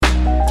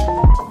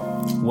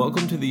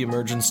Welcome to the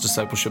Emergence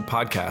Discipleship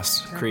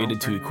Podcast,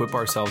 created to equip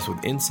ourselves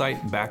with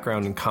insight,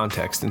 background, and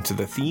context into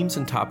the themes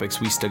and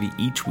topics we study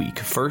each week,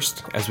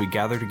 first as we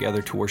gather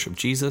together to worship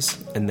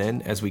Jesus, and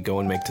then as we go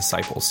and make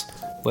disciples.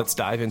 Let's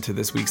dive into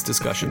this week's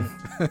discussion.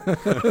 All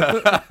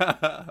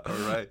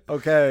right.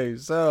 Okay,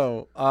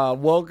 so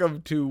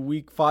welcome to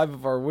week 5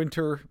 of our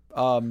winter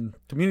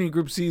community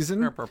group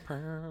season.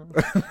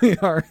 we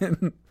are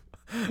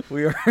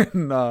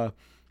in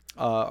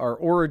our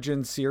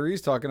Origin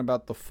series, talking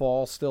about the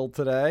fall still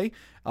today,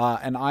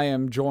 and I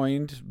am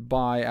joined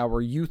by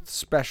our youth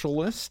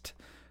specialist,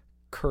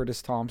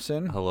 Curtis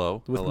Thompson.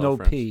 Hello. With Hello, no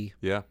friends. P.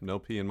 Yeah, no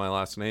P in my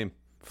last name.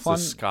 It's Fun-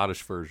 the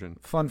Scottish version.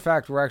 Fun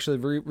fact: we're actually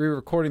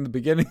re-recording the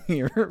beginning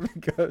here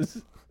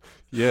because.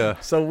 Yeah.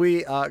 So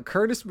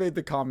Curtis made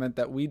the comment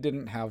that we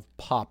didn't have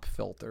pop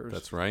filters.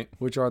 That's right.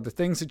 Which are the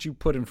things that you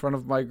put in front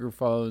of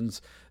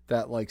microphones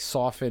that like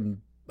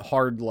soften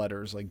hard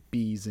letters like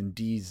B's and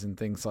D's and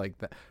things like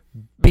that.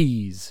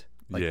 B's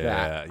like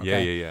that.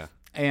 Okay? Yeah.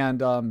 And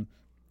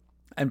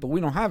but we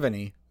don't have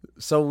any,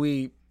 so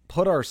we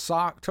took our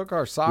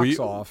socks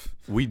off.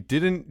 We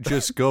didn't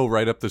just go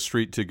right up the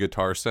street to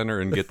Guitar Center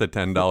and get the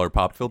 $10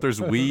 pop filters.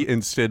 We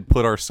instead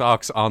put our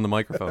socks on the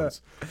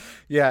microphones.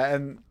 Yeah,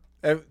 and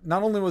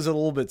not only was it a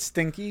little bit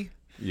stinky,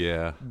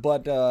 Yeah.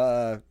 but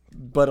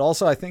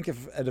also I think it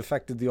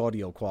affected the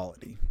audio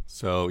quality.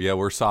 So, yeah,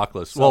 we're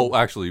sockless. Well,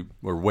 actually,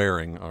 we're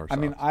wearing our socks. I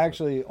mean, I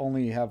actually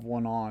only have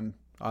one on.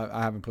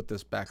 I haven't put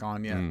this back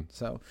on yet.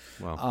 So,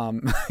 Wow.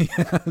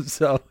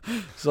 so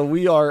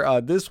we are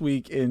this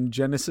week in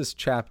Genesis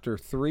chapter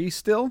 3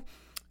 still.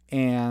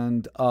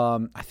 And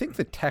I think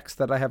the text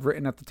that I have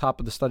written at the top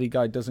of the study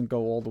guide doesn't go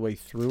all the way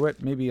through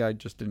it. Maybe I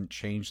just didn't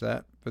change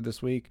that for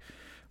this week.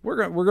 We're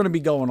going to be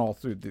going all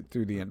through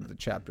the end of the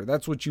chapter.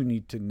 That's what you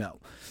need to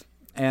know.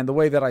 And the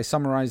way that I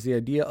summarize the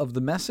idea of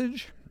the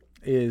message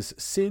is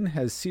sin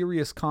has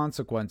serious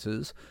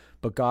consequences,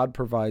 but God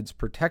provides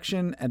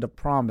protection and a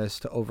promise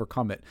to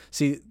overcome it.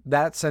 See,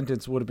 that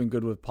sentence would have been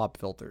good with pop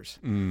filters.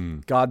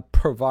 God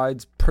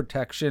provides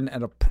protection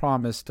and a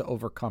promise to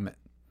overcome it.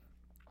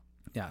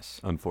 Yes.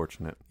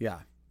 Unfortunate. Yeah.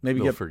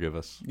 Maybe You'll forgive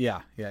us.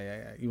 Yeah.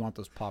 You want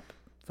those pop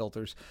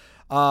filters.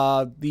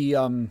 The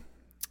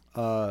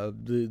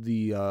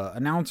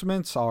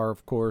announcements are,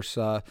 of course,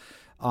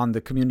 on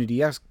the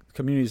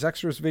Communities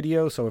Extras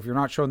video. So if you're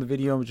not showing the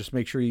video, just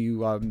make sure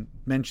you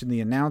mention the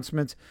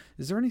announcements.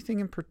 Is there anything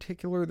in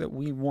particular that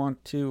we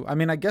want to? I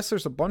mean, I guess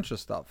there's a bunch of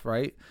stuff,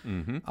 right?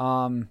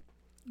 Mm-hmm.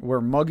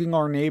 We're mugging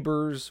our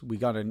neighbors. We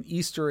got an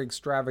Easter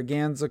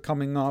extravaganza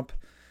coming up.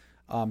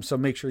 So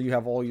make sure you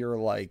have all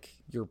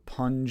your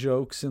pun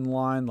jokes in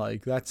line.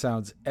 Like, that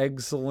sounds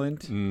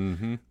excellent.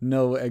 Mm-hmm.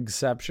 No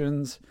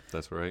exceptions.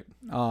 That's right.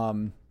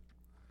 And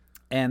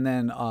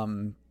then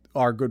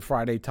our Good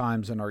Friday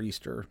times and our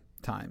Easter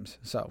times.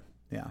 So,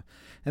 yeah.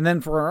 And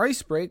then for our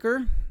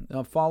icebreaker,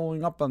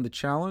 following up on the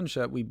challenge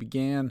that we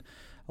began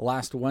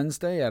last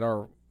Wednesday at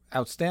our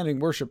outstanding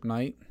worship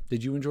night.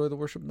 Did you enjoy the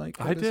worship night,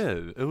 Curtis? I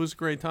did. It was a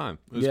great time.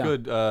 It was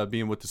good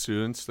being with the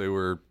students. They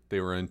were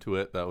into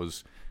it. That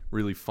was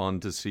really fun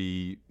to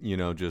see,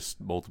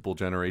 just multiple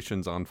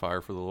generations on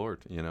fire for the Lord,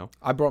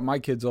 I brought my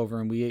kids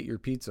over and we ate your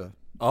pizza.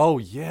 Oh,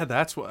 yeah,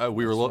 that's what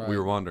we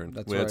were wondering.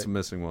 That's we had right. some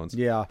missing ones.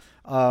 Yeah.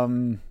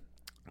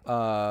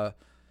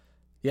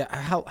 Yeah,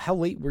 how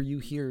late were you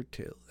here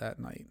till that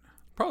night?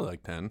 Probably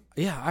like 10.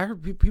 Yeah, I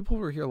heard people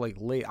were here like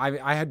late.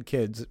 I had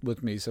kids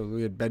with me, so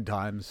we had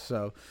bedtimes.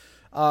 So,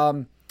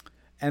 and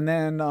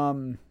then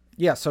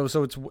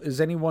so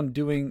is anyone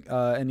doing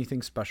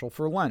anything special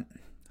for Lent?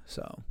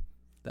 So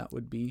that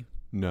would be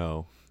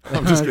no.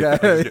 I'm just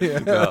kidding. Yeah.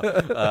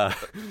 No.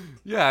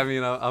 Yeah, I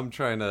mean, I'm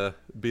trying to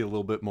be a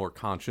little bit more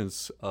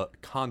conscious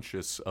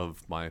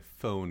of my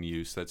phone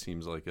use. That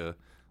seems like an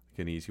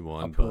easy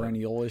one. A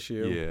perennial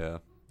issue. Yeah.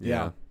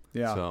 Yeah.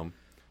 So,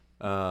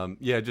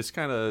 just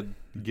kind of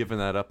giving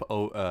that up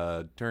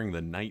during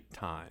the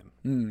nighttime.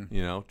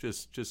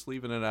 Just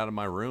leaving it out of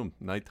my room.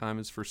 Nighttime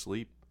is for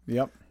sleep.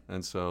 Yep.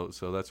 And so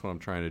that's what I'm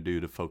trying to do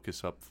to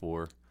focus up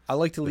for. I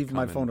like to leave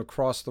my phone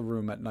across the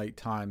room at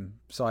nighttime,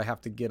 so I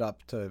have to get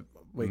up to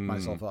wake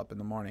myself up in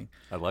the morning.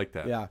 I like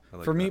that. Yeah.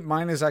 For me,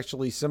 mine is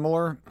actually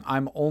similar.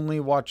 I'm only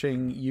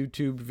watching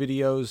YouTube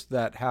videos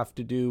that have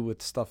to do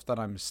with stuff that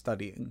I'm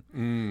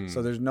studying.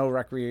 So there's no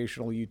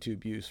recreational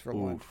YouTube use for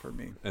lunch for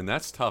me. And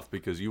that's tough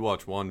because you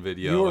watch one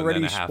video and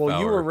then a half hour.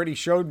 You already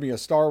showed me a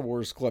Star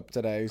Wars clip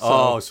today.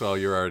 So, so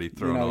you're already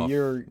thrown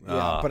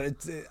off. But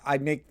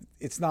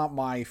it's not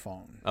my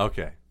phone.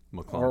 Okay.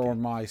 Or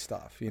my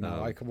stuff,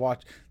 I could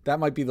watch. That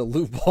might be the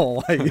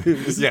loophole I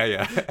use.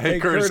 Yeah.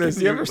 Hey,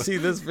 Curtis, you ever see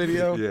this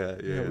video?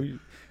 Yeah.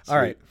 All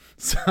right.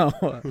 So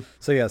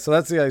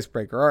that's the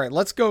icebreaker. All right,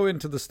 let's go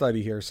into the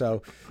study here.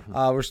 So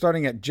we're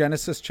starting at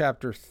Genesis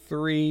chapter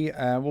 3,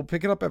 and we'll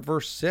pick it up at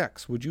verse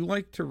 6. Would you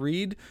like to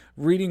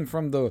reading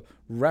from the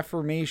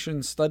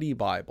Reformation Study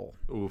Bible?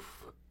 Oof.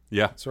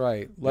 Yeah. That's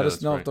right. Let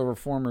us know if the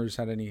Reformers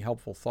had any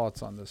helpful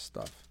thoughts on this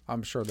stuff.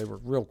 I'm sure they were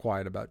real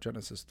quiet about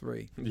Genesis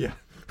 3. Yeah.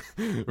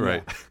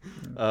 Right.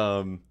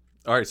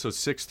 All right, so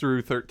 6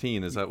 through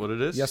 13, is that what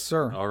it is? Yes,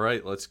 sir. All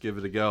right, let's give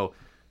it a go.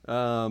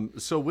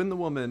 So when the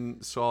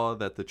woman saw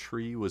that the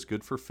tree was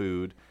good for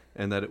food,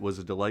 and that it was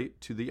a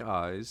delight to the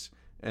eyes,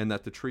 and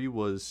that the tree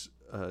was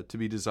to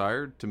be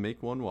desired to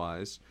make one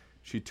wise,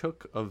 she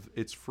took of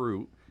its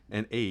fruit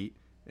and ate,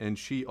 and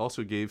she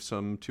also gave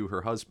some to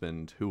her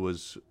husband who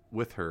was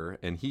with her,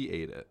 and he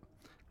ate it.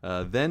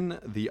 Then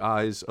the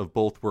eyes of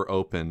both were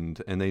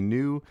opened, and they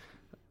knew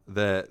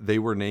that they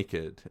were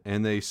naked,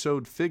 and they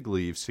sewed fig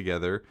leaves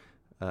together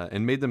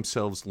and made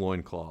themselves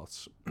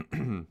loincloths.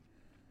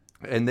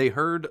 And they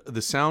heard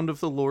the sound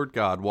of the Lord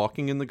God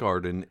walking in the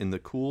garden in the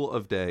cool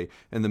of day,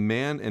 and the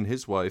man and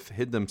his wife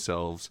hid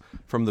themselves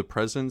from the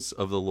presence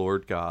of the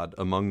Lord God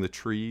among the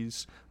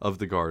trees of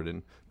the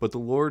garden. But the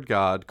Lord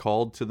God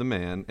called to the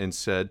man and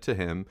said to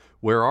him,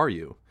 "Where are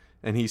you?"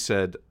 And he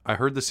said, "I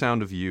heard the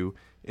sound of you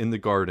in the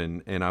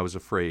garden, and I was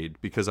afraid,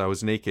 because I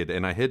was naked,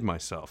 and I hid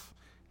myself."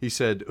 He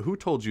said, "Who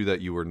told you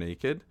that you were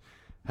naked?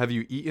 Have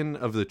you eaten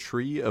of the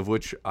tree of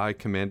which I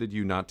commanded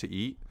you not to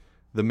eat?"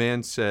 The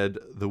man said,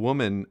 "The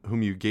woman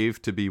whom you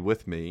gave to be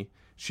with me,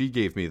 she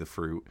gave me the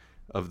fruit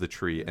of the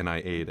tree, and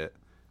I ate it."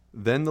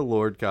 Then the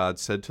Lord God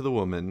said to the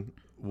woman,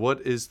 "What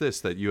is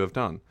this that you have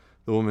done?"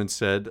 The woman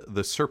said,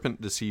 "The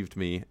serpent deceived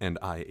me, and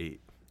I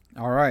ate."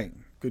 All right.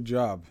 Good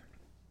job.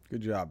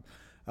 Good job.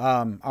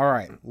 All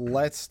right.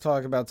 Let's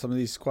talk about some of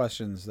these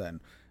questions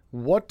then.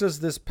 What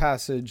does this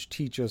passage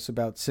teach us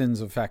about sin's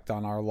effect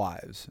on our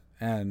lives?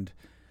 And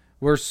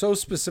we're so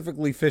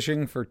specifically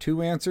fishing for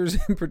two answers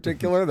in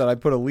particular that I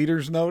put a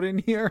leader's note in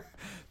here.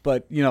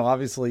 But,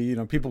 obviously,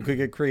 people could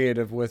get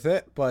creative with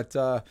it. But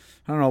I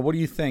don't know. What do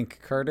you think,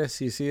 Curtis?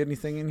 You see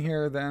anything in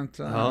here that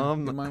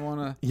you might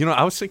want to...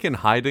 I was thinking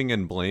hiding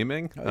and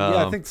blaming.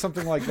 Yeah, I think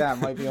something like that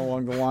might be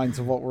along the lines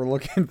of what we're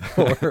looking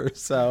for.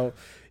 So,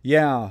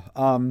 yeah.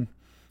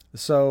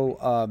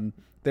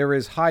 There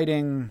is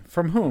hiding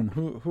from whom?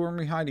 Who are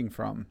we hiding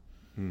from?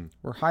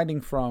 We're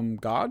hiding from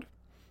God.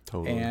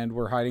 Totally. And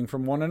we're hiding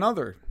from one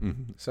another.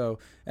 Mm-hmm. So,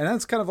 and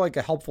that's kind of like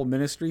a helpful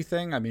ministry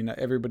thing. I mean,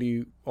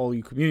 everybody, all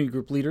you community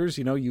group leaders,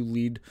 you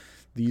lead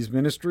these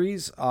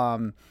ministries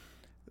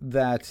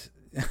that,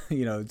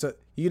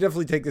 you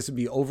definitely take this and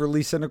be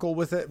overly cynical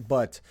with it,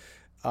 but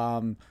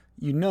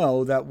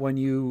that when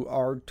you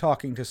are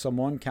talking to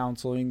someone,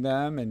 counseling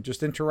them, and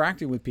just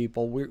interacting with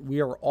people,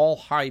 we are all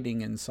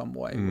hiding in some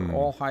way. We're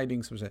all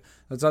hiding some.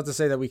 That's not to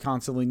say that we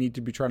constantly need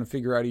to be trying to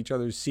figure out each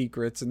other's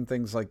secrets and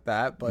things like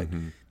that, but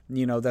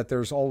that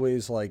there's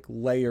always like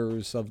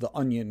layers of the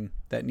onion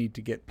that need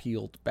to get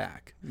peeled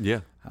back.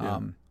 Yeah.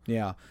 And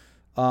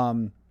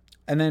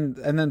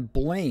then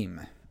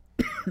blame.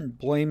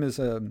 Blame is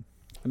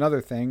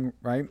another thing,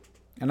 right?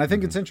 And I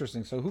think it's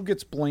interesting. So who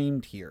gets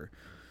blamed here?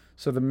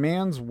 So the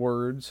man's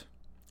words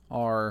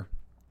are,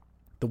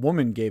 "The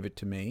woman gave it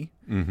to me."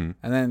 Mm-hmm.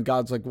 And then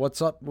God's like,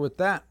 "What's up with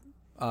that,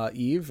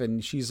 Eve?"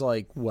 And she's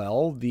like,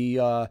 "Well,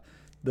 the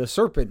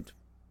serpent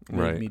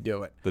made me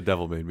do it. The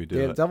devil made me do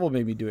it. The devil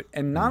made me do it."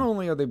 And not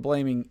only are they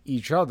blaming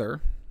each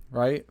other,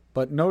 right?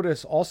 But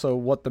notice also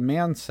what the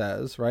man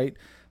says, right?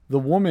 "The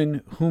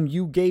woman whom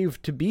you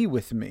gave to be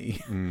with me,"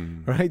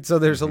 right? So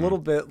there's a little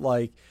bit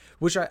like,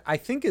 which I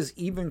think is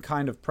even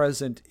kind of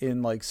present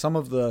in like some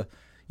of the,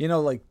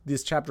 like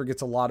this chapter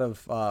gets a lot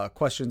of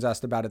questions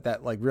asked about it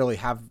that like really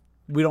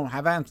we don't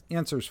have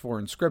answers for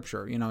in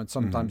Scripture, and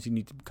sometimes you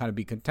need to kind of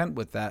be content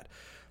with that.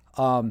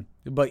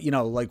 But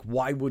like,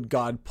 why would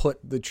God put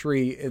the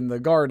tree in the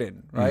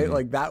garden, right?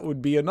 Like that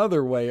would be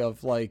another way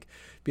of like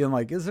being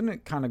like, isn't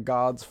it kind of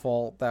God's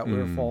fault that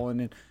we're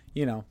falling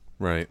in,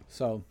 Right.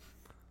 So,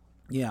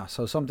 yeah.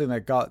 So something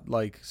that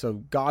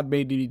God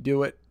made me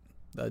do it.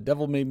 The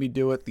devil made me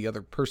do it. The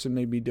other person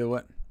made me do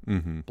it.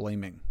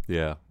 Blaming.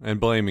 Yeah. And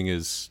blaming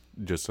is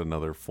just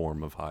another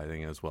form of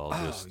hiding as well.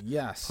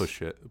 Yes.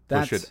 Push it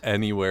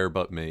anywhere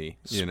but me.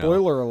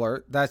 Spoiler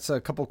alert. That's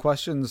a couple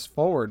questions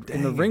forward.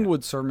 In the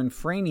Ringwood sermon,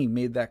 Franny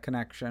made that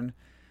connection.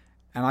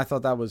 And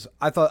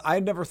I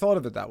never thought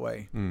of it that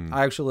way.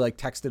 I actually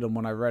texted him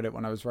when I read it,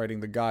 when I was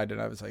writing the guide,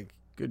 and I was like,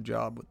 good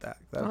job with that.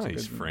 That's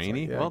nice,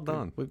 Franny. Well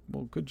done.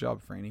 Good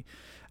job, Franny.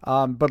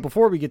 But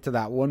before we get to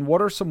that one,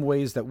 what are some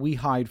ways that we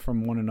hide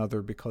from one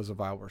another because of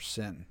our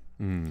sin?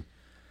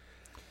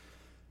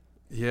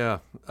 Yeah,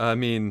 I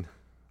mean,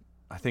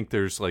 I think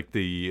there's like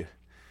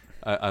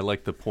I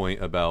like the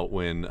point about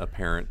when a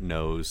parent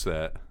knows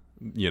that,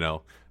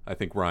 I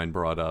think Ryan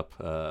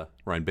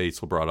Bates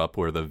brought up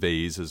where the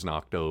vase is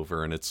knocked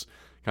over and it's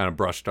kind of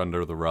brushed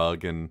under the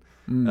rug, and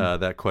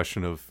that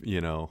question of,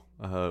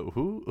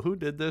 who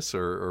did this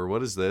or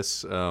what is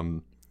this?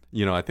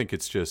 I think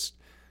it's just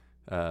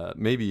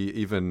maybe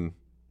even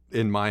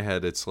in my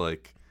head, it's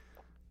like,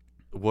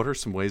 what are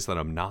some ways that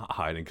I'm not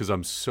hiding? Because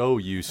I'm so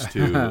used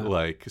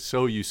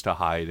to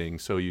hiding,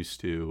 so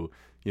used to,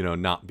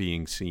 not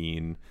being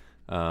seen,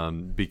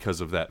 because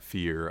of that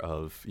fear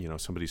of,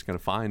 somebody's going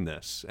to find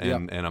this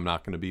and I'm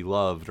not going to be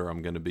loved, or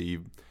I'm going to be,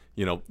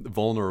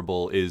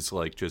 vulnerable is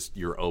like just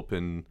you're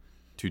open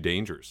to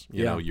dangers.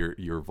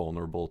 You're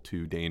vulnerable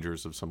to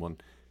dangers of someone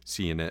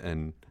seeing it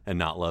and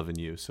not loving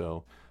you.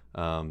 So,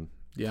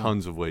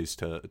 tons of ways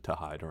to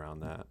hide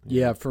around that.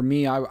 Yeah, for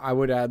me, I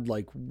would add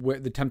like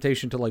the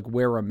temptation to like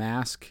wear a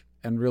mask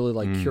and really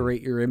like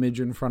curate your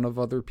image in front of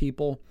other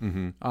people.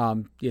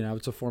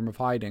 It's a form of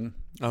hiding.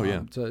 Oh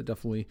yeah, it's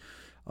definitely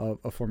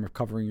a form of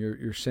covering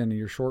your sin and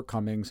your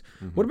shortcomings.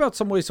 What about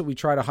some ways that we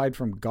try to hide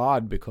from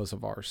God because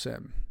of our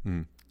sin?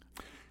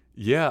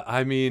 Yeah,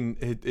 I mean,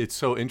 it's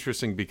so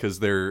interesting because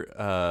there's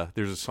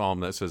a psalm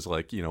that says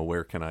like,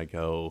 where can I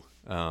go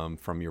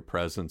from your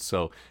presence?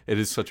 So it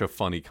is such a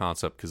funny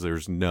concept because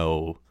there's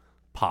no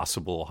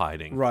possible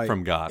hiding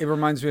from God. It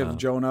reminds me of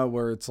Jonah,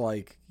 where it's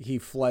like he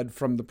fled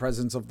from the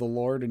presence of the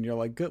Lord, and you're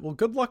like, good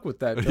luck with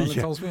that,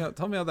 Jonah.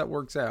 Tell me how that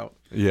works out.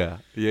 Yeah.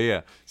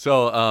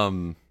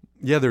 So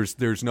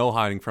there's no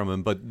hiding from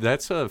him, but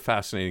that's a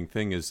fascinating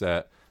thing is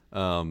that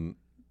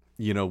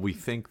we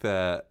think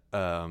that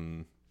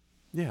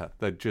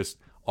that just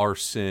our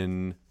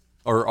sin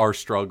or our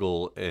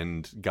struggle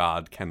and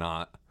God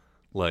cannot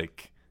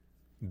like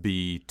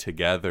be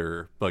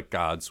together, but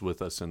God's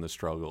with us in the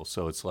struggle.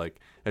 So it's like,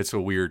 it's a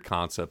weird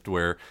concept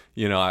where,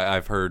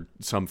 I've heard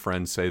some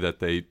friends say that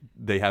they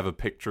have a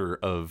picture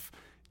of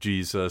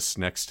Jesus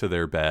next to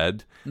their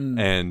bed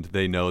and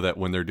they know that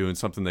when they're doing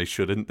something they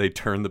shouldn't, they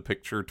turn the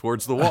picture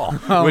towards the wall,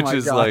 which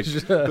is like,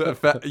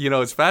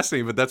 it's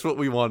fascinating, but that's what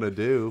we want to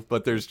do.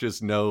 But there's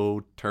just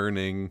no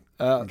turning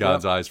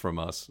God's eyes from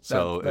us.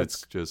 So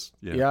it's just,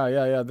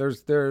 Yeah.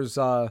 There's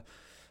I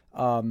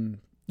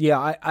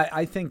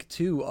think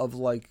too of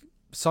like,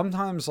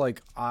 sometimes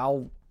like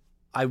I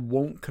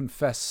won't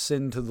confess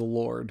sin to the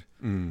Lord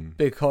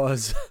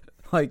because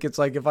like, it's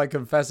like if I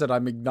confess it,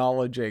 I'm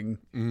acknowledging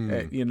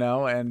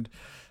it,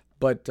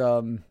 but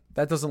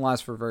that doesn't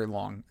last for very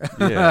long.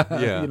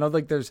 Yeah.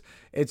 Like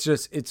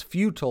it's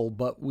futile,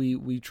 but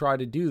we try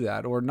to do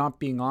that, or not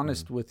being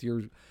honest with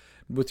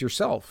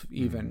yourself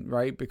even,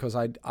 right? Because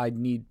I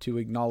need to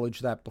acknowledge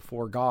that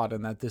before God,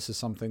 and that this is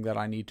something that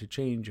I need to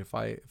change if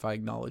I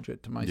acknowledge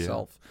it to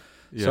myself.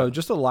 Yeah. So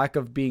just a lack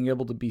of being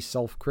able to be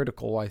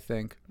self-critical, I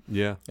think.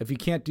 Yeah. If you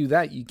can't do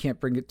that, you can't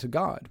bring it to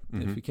God.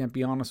 If you can't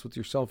be honest with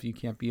yourself, you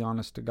can't be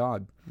honest to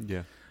God.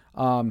 Yeah.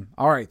 All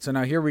right. So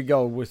now here we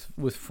go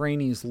with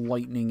Franny's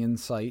lightning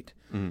insight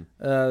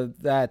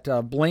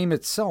that blame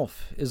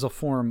itself is a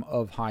form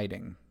of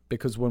hiding,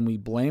 because when we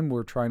blame,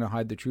 we're trying to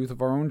hide the truth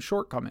of our own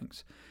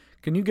shortcomings.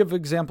 Can you give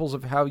examples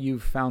of how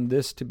you've found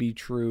this to be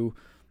true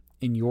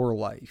in your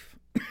life?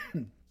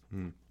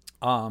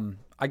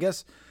 I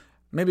guess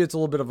maybe it's a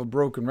little bit of a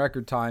broken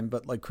record time,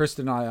 but like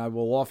Kristen and I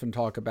will often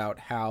talk about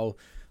how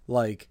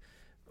like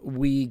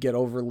we get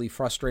overly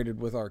frustrated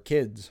with our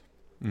kids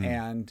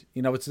and,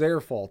 it's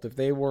their fault. If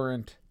they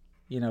weren't,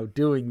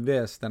 doing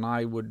this, then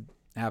I would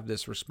have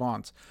this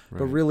response. Right.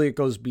 But really it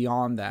goes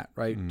beyond that,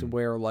 right? To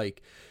where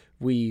like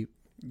we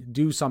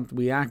do something,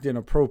 we act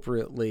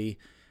inappropriately,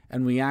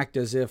 and we act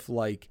as if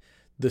like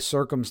the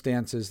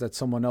circumstances that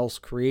someone else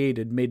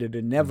created made it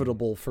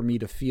inevitable for me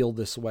to feel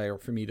this way, or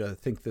for me to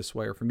think this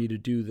way, or for me to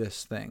do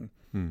this thing.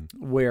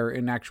 Where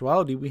in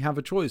actuality, we have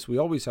a choice. We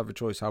always have a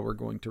choice how we're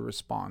going to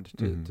respond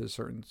to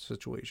certain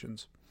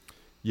situations.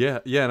 Yeah.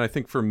 And I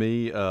think for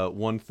me,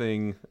 one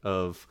thing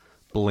of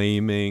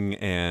blaming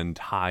and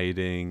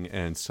hiding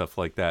and stuff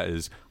like that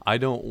is I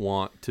don't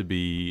want to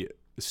be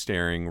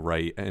staring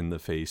right in the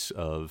face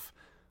of,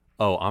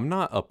 I'm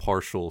not a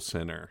partial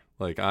sinner.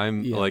 Like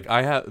like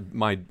I have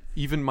my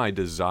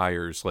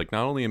desires, like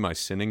not only am I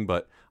sinning,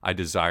 but I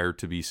desire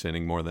to be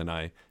sinning more than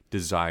I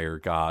desire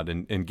God,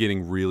 and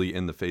getting really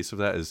in the face of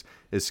that is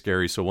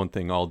scary. So one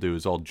thing I'll do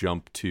is I'll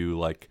jump to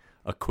like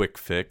a quick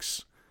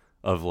fix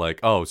of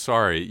like,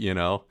 sorry,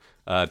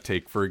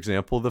 take for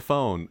example the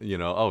phone,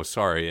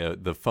 sorry,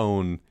 the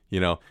phone,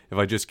 if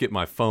I just get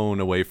my phone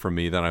away from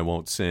me, then I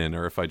won't sin.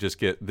 Or if I just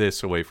get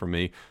this away from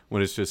me,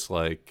 when it's just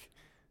like,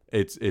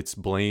 it's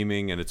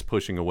blaming and it's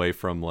pushing away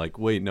from like,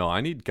 wait, no,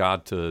 I need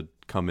God to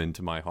come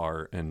into my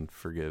heart and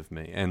forgive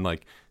me, and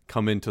like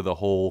come into the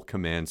whole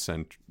command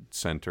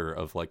center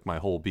of like my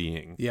whole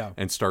being,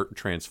 and start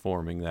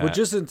transforming that. Which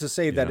isn't to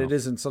say that it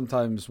isn't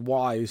sometimes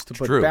wise to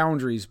put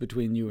boundaries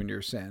between you and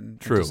your sin.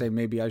 True. And to say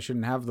maybe I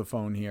shouldn't have the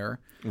phone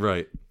here.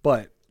 Right.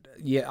 But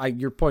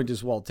your point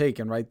is well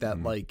taken, right?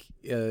 That like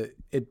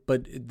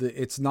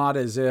it's not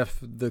as if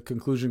the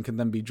conclusion can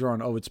then be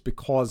drawn, it's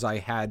because I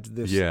had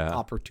this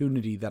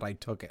opportunity that I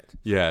took it.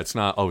 Yeah, it's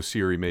not,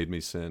 Siri made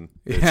me sin.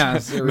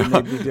 Siri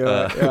made me do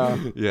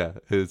it. Yeah,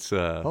 it's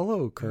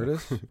hello,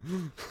 Curtis.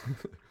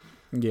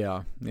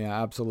 Yeah,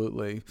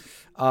 absolutely.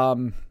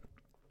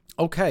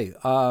 Okay.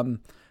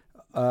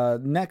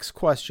 Next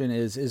question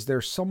is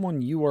there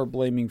someone you are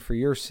blaming for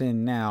your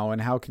sin now,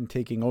 and how can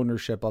taking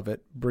ownership of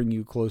it bring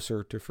you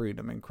closer to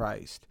freedom in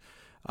Christ?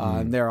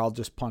 And there I'll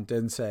just punt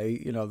and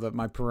say, that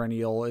my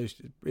perennial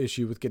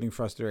issue with getting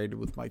frustrated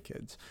with my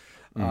kids.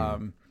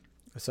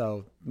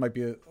 So it might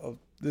be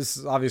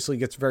this obviously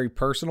gets very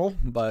personal,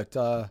 but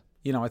I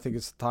think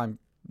it's time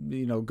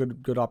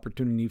good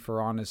opportunity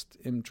for honest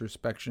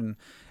introspection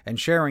and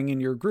sharing in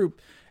your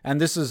group. And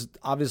this is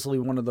obviously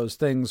one of those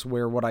things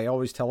where what I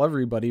always tell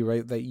everybody,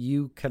 right, that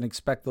you can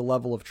expect the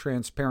level of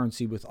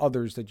transparency with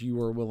others that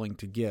you are willing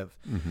to give.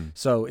 Mm-hmm.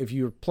 So if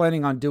you're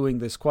planning on doing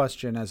this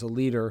question as a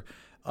leader,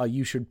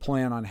 you should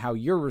plan on how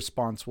your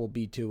response will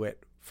be to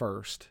it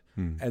first,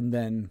 and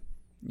then,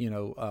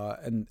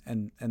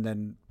 and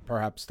then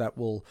perhaps that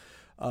will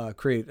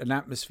create an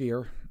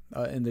atmosphere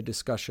in the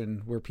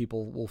discussion where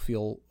people will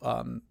feel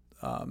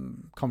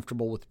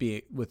comfortable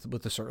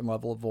with a certain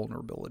level of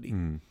vulnerability.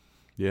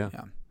 Yeah.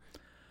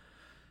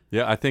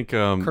 I think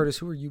Curtis,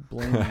 who are you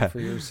blaming for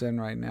your sin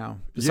right now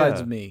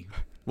besides me?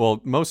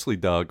 Well, mostly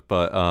Doug,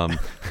 but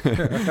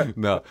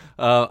no.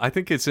 I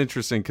think it's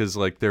interesting because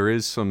there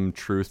is some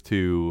truth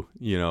to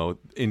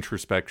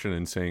introspection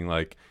and saying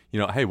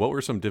hey, what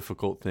were some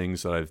difficult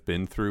things that I've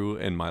been through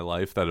in my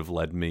life that have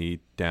led me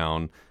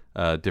down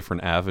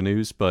different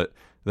avenues, but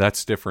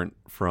that's different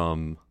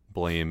from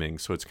blaming.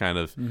 So it's kind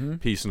of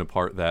piecing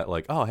apart that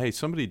oh, hey,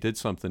 somebody did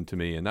something to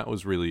me and that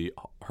was really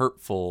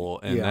hurtful,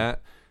 and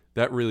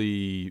that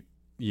really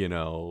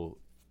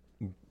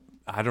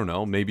I don't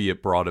know, maybe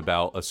it brought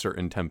about a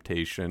certain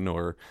temptation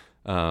or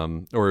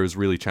it was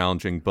really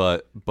challenging,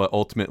 but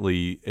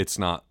ultimately it's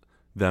not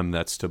them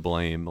that's to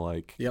blame.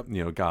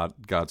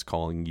 God's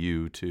calling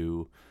you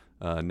to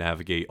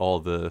navigate all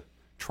the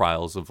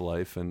trials of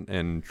life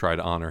and try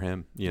to honor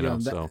him,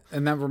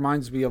 and that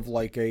reminds me of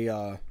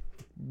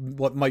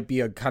what might be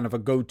a kind of a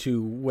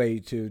go-to way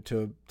to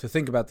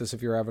think about this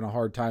if you're having a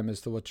hard time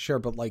as to what to share,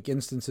 but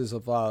instances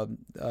of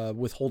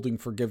withholding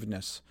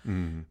forgiveness.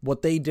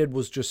 What they did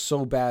was just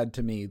so bad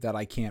to me that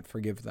I can't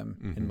forgive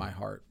them in my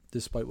heart,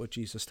 despite what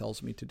Jesus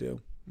tells me to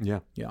do. Yeah.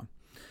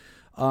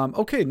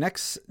 Okay,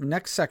 next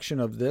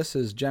section of this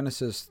is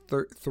Genesis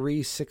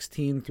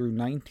 3:16 through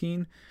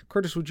 19.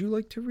 Curtis, would you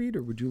like to read,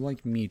 or would you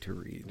like me to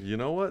read? You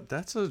know what?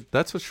 That's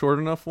a short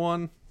enough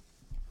one.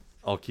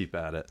 I'll keep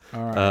at it.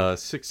 All right.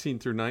 16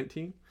 through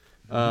 19.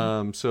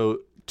 So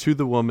to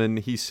the woman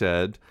he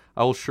said,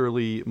 I will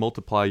surely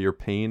multiply your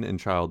pain and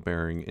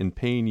childbearing. In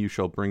pain you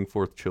shall bring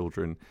forth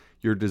children.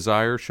 Your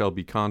desire shall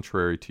be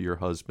contrary to your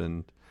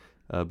husband,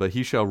 but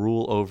he shall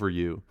rule over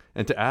you.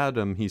 And to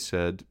Adam he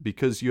said,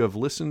 because you have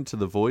listened to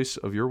the voice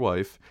of your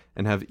wife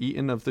and have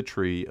eaten of the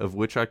tree of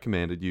which I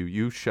commanded you,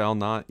 you shall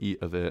not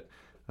eat of it.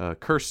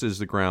 Cursed is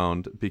the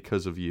ground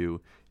because of you.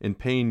 In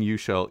pain you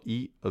shall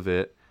eat of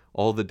it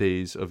all the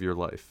days of your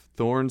life.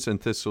 Thorns and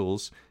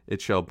thistles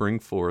it shall bring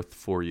forth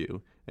for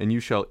you, and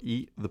you shall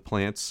eat the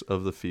plants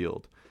of the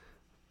field.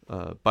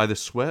 By the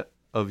sweat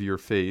of your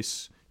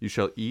face you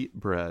shall eat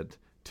bread,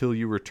 till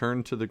you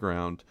return to the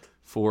ground,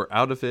 for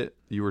out of it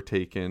you were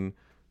taken,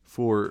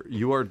 for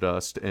you are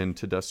dust, and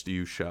to dust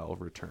you shall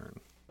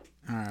return.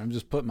 All right, I'm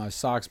just putting my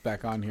socks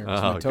back on here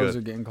because my toes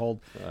are getting cold.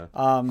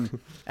 Yeah.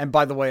 And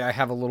by the way, I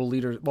have a little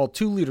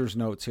two leaders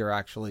notes here,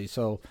 actually.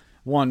 So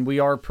one, we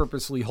are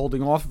purposely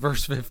holding off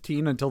verse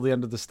 15 until the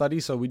end of the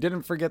study, so we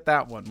didn't forget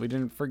that one. We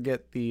didn't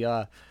forget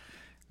the,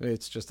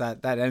 it's just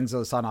that ends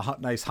us on a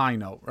nice high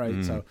note, right?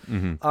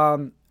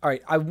 All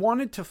right, I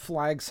wanted to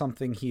flag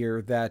something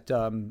here that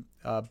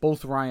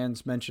both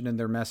Ryans mentioned in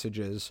their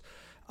messages,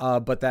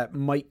 but that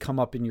might come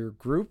up in your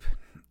group.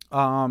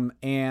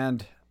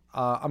 And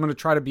I'm going to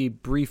try to be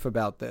brief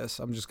about this.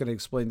 I'm just going to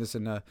explain this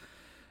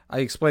I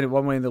explained it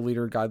one way in the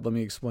leader guide. Let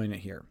me explain it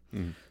here.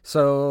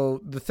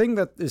 So the thing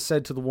that is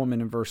said to the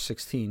woman in verse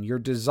 16, your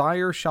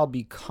desire shall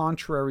be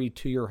contrary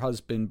to your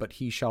husband, but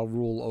he shall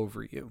rule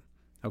over you.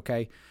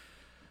 Okay.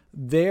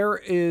 There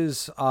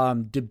is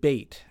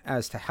debate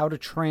as to how to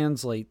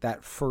translate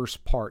that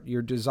first part.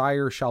 Your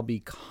desire shall be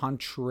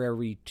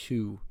contrary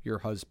to your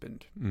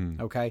husband.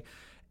 Okay.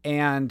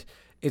 And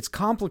it's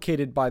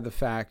complicated by the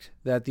fact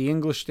that the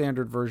English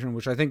Standard Version,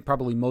 which I think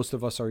probably most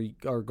of us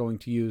are going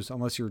to use,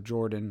 unless you're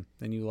Jordan,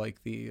 then you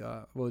like the,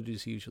 what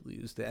does he usually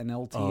use? The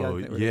NLT? Oh,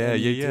 yeah,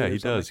 he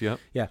does, yep.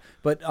 Yeah,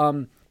 but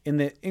in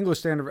the English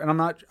Standard,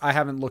 and I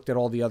haven't looked at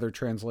all the other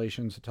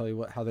translations to tell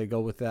you how they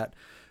go with that,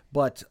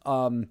 but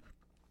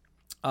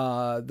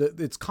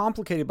it's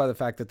complicated by the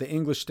fact that the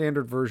English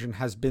Standard Version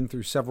has been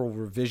through several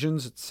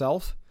revisions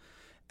itself,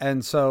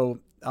 and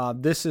so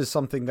this is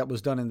something that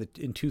was done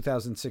in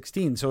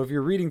 2016. So if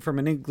you're reading from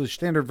an English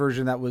Standard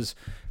Version that was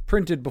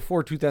printed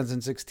before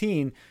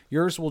 2016,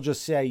 yours will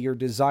just say your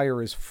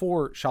desire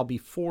shall be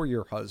for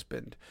your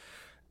husband.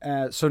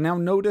 So now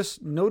notice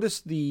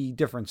the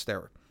difference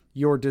there.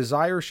 Your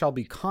desire shall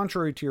be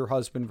contrary to your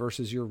husband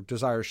versus your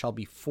desire shall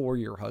be for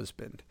your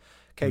husband.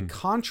 Okay,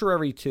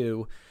 contrary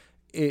to,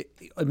 it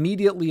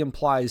immediately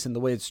implies in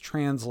the way it's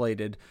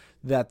translated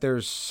that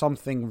there's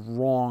something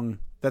wrong,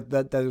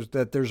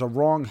 that there's a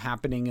wrong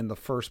happening in the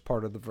first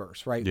part of the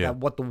verse, right? Yeah, that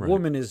what the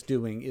woman is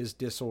doing is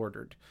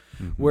disordered.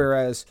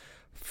 Whereas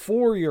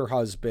for your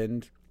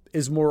husband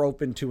is more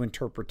open to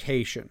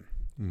interpretation.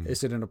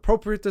 Is it an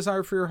appropriate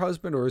desire for your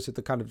husband, or is it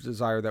the kind of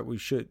desire that we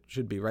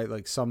should be, right?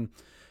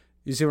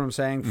 You see what I'm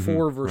saying?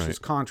 For versus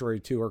contrary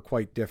to are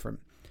quite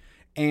different.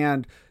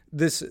 And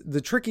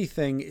the tricky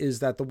thing is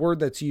that the word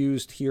that's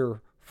used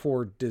here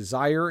for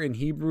desire in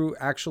Hebrew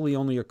actually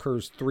only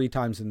occurs 3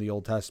 times in the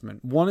Old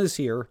Testament. One is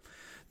here.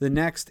 The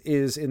next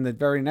is in the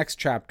very next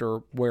chapter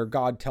where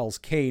God tells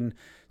Cain,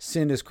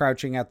 sin is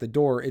crouching at the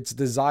door. Its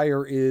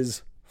desire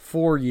is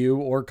for you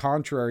or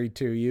contrary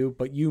to you,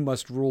 but you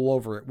must rule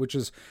over it, which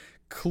is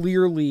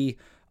clearly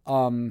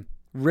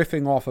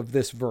riffing off of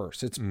this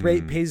verse. It's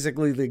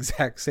basically the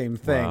exact same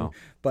thing. Wow.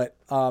 But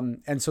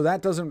and so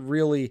that doesn't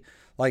really,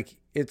 like,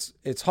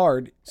 it's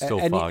hard. Still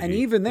and foggy.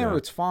 even there, Yeah.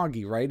 it's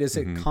foggy, right? Is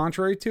it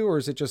contrary to, or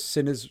is it just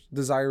sin is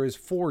desire is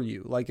for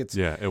you? Like it's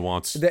It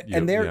wants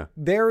and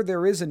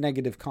there is a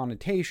negative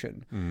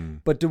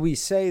connotation. But do we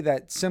say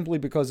that simply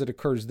because it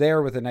occurs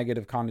there with a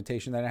negative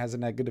connotation that it has a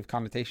negative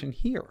connotation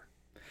here?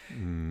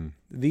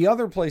 The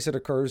other place it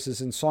occurs is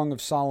in Song of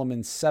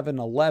Solomon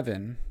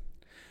 7:11,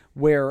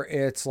 where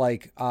it's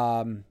like,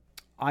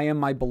 I am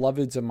my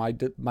beloved's, and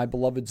my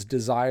beloved's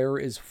desire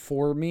is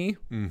for me,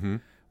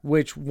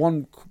 which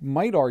one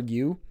might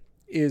argue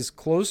is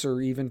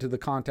closer even to the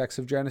context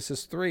of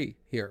Genesis 3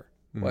 here.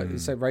 What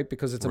is that, right?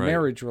 Because it's a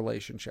marriage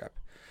relationship,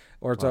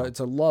 or it's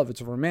a love,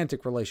 it's a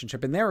romantic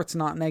relationship, and there it's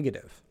not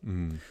negative.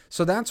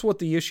 So that's what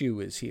the issue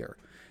is here.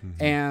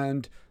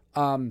 And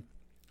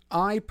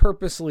I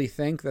purposely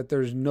think that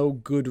there's no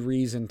good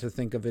reason to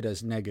think of it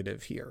as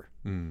negative here.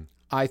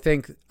 I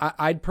think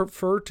I'd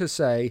prefer to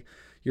say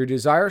your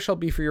desire shall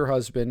be for your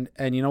husband.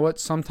 And you know what?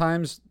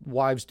 Sometimes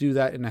wives do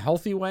that in a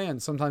healthy way,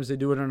 and sometimes they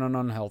do it in an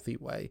unhealthy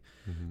way.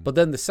 But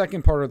then the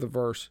second part of the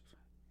verse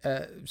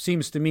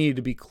seems to me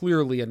to be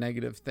clearly a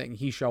negative thing.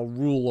 He shall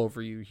rule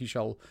over you. He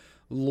shall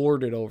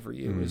lord it over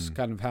you is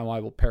kind of how I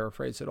will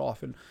paraphrase it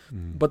often.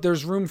 But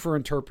there's room for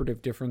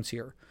interpretive difference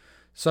here.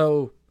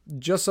 So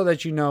just so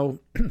that you know,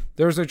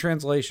 there's a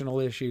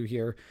translational issue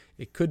here.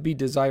 It could be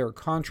desire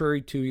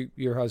contrary to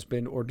your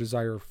husband or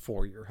desire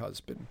for your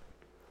husband.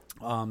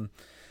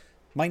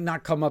 Might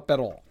not come up at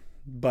all,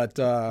 but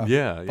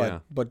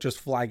but just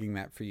flagging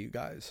that for you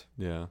guys.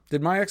 Yeah.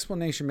 Did my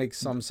explanation make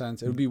some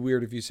sense? It would be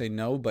weird if you say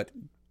no, but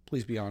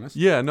please be honest.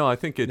 Yeah, no, I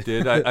think it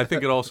did. I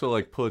think it also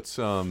like puts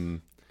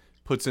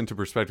into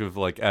perspective,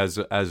 like as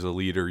a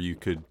leader, you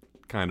could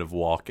kind of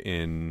walk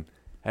in,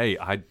 hey,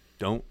 I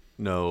don't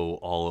know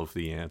all of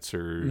the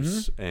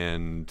answers,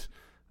 and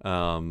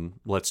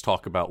let's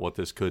talk about what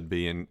this could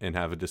be and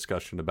have a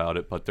discussion about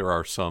it. But there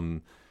are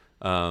some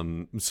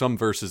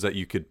verses that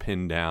you could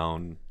pin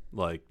down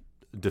like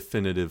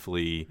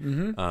definitively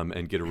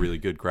and get a really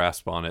good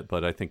grasp on it.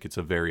 But I think it's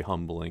a very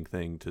humbling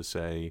thing to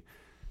say,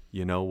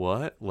 you know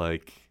what,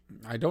 like,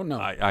 I don't know.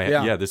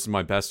 This is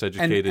my best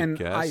educated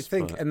guess. I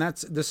think, and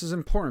this is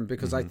important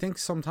because I think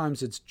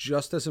sometimes it's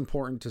just as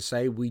important to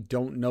say we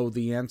don't know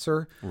the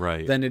answer,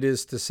 right, than it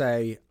is to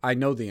say I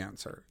know the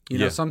answer. You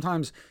know,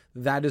 sometimes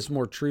that is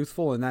more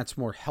truthful and that's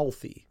more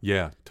healthy.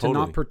 Yeah, totally. To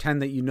not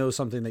pretend that you know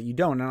something that you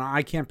don't, and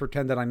I can't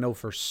pretend that I know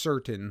for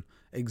certain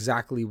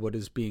exactly what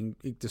is being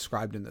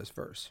described in this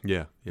verse.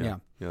 Yeah,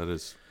 it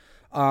is.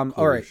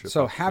 All right.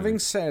 So having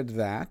said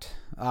that,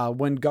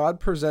 when God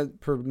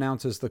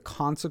pronounces the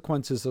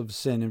consequences of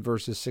sin in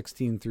verses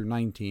 16 through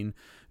 19,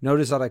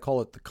 notice that I call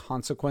it the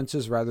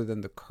consequences rather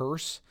than the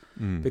curse,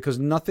 because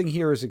nothing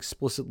here is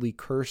explicitly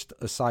cursed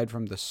aside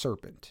from the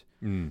serpent.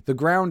 The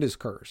ground is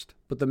cursed,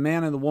 but the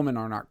man and the woman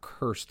are not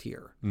cursed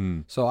here.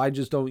 So I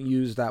just don't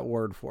use that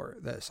word for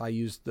this. I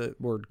use the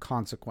word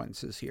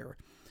consequences here.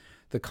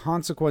 The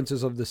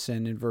consequences of the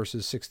sin in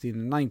verses 16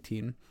 and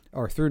 19,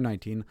 or through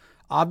 19,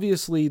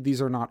 obviously these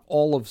are not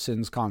all of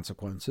sin's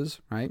consequences,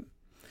 right?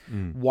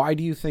 Why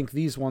do you think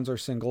these ones are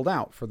singled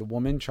out? For the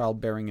woman,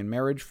 childbearing and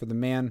marriage; for the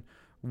man,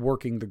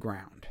 working the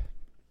ground.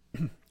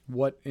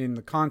 What in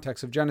the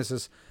context of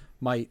Genesis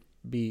might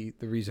be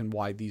the reason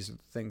why these are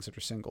the things that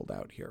are singled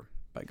out here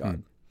by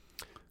God?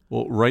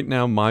 Well, right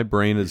now my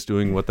brain is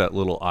doing what that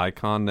little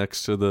icon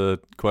next to the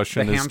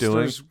question is doing.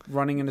 The hamster's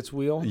running in its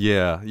wheel?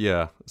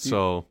 Yeah.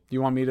 So do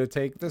you want me to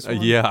take this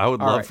one? Yeah, I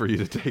would love for you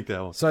to take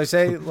that one. So I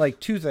say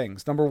like two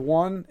things. Number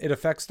one, it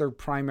affects their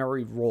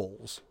primary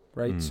roles,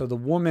 right? So the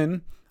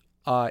woman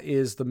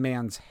is the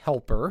man's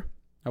helper.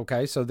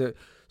 Okay,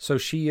 so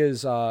she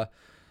is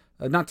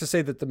not to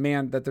say that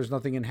that there's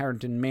nothing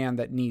inherent in man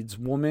that needs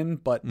woman,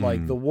 but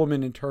like the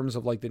woman in terms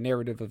of like the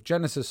narrative of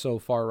Genesis so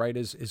far, right,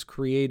 is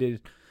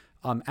created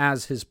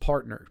as his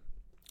partner.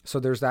 So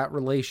there's that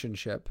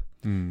relationship.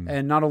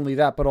 And not only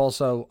that, but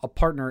also a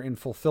partner in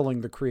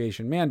fulfilling the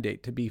creation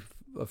mandate to be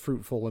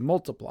fruitful and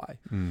multiply.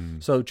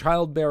 So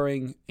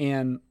childbearing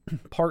and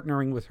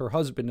partnering with her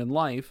husband in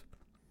life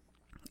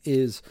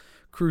is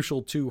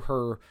crucial to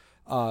her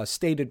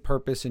stated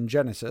purpose in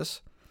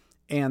Genesis.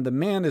 And the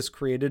man is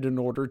created in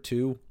order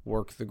to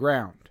work the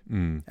ground.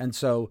 And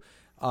so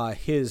so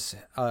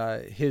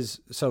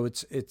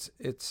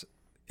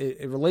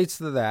it relates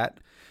to that.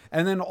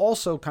 And then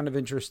also kind of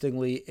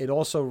interestingly, it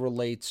also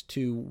relates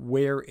to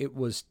where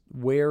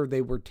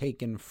they were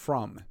taken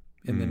from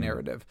in the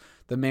narrative.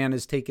 The man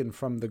is taken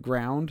from the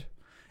ground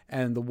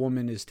and the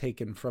woman is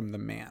taken from the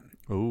man.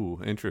 Oh,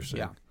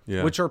 interesting.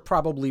 Yeah. Which are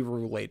probably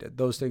related.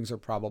 Those things are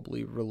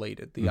probably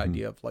related. The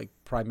idea of like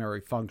primary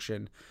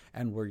function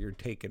and where you're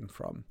taken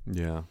from.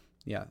 Yeah.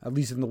 Yeah, at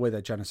least in the way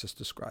that Genesis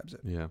describes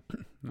it. Yeah.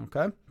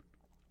 Okay.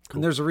 Cool.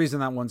 And there's a reason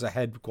that one's a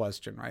head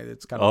question, right?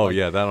 It's kind of Oh like,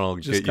 yeah, that'll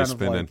just get you kind of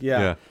spinning. like,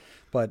 yeah.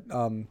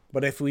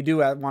 But if we do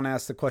want to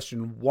ask the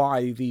question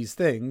why these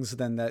things,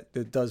 then that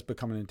it does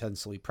become an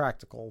intensely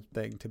practical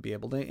thing to be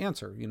able to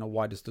answer. You know,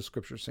 why does the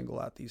Scripture single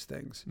out these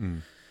things?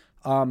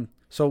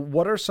 So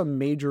what are some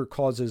major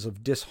causes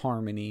of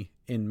disharmony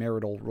in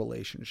marital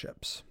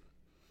relationships?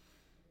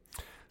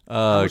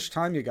 How much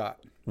time you got?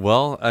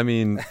 Well, I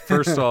mean,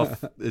 first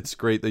off, it's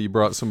great that you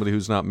brought somebody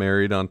who's not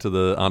married onto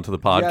the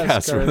podcast.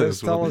 Yes, for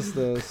Curtis, this one. tell us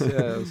this.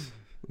 Yes,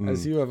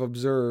 as you have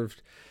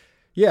observed.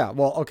 Yeah,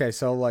 well, okay,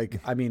 so like,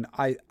 I mean,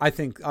 I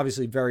think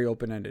obviously very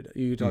open-ended.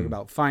 You could talk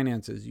about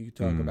finances, you could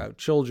talk about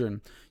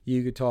children,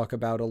 you could talk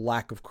about a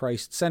lack of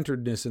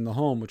Christ-centeredness in the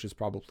home, which is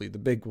probably the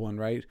big one,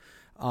 right?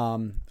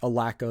 A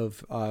lack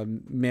of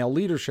male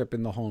leadership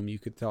in the home. You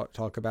could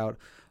talk about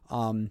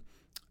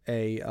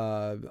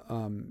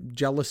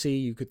jealousy.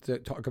 You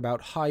could talk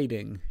about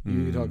hiding.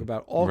 You could talk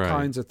about all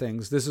kinds of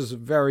things. This is a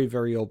very,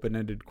 very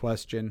open-ended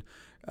question.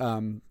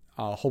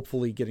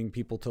 Hopefully getting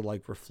people to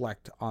like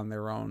reflect on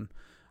their own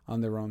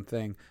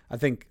thing. I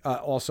think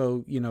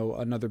also, you know,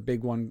 another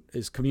big one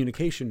is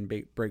communication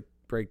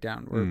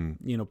breakdown, where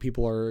you know,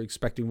 people are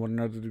expecting one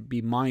another to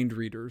be mind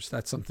readers.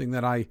 That's something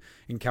that I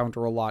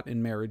encounter a lot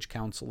in marriage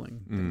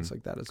counseling, things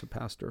like that as a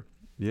pastor.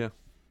 Yeah.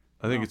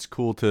 I think it's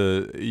cool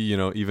to, you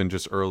know, even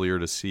just earlier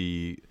to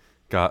see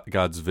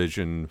God's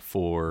vision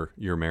for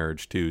your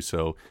marriage too.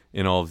 So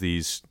in all of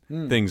these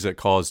things that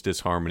cause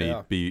disharmony,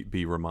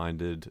 be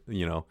reminded,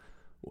 you know,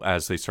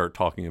 as they start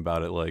talking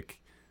about it, like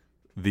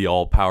the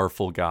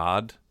all-powerful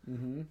God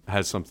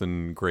has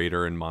something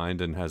greater in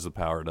mind and has the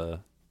power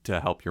to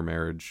help your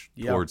marriage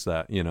towards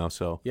that, you know.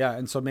 So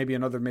and so maybe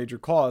another major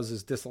cause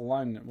is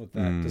disalignment with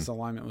that,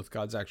 disalignment with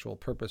God's actual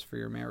purpose for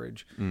your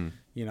marriage.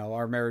 You know,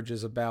 our marriage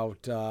is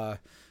about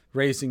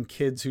raising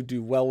kids who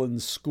do well in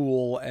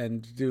school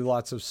and do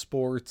lots of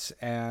sports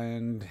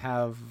and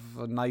have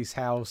a nice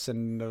house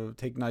and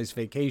take nice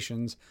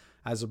vacations,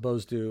 as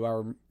opposed to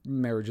our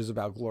marriage is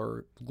about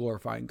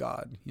glorifying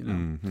God, you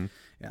know.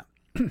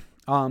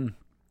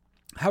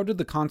 How did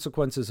the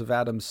consequences of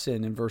Adam's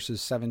sin in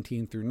verses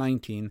 17 through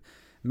 19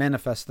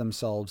 manifest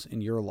themselves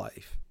in your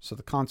life? So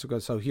the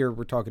consequence. So here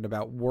we're talking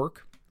about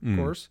work, of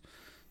course.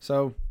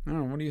 So I don't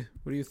know.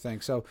 What do you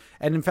think? So,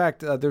 and in fact,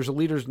 there's a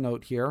leader's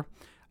note here.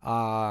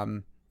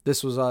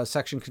 This was a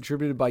section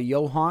contributed by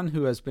Johan,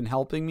 who has been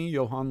helping me,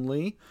 Johan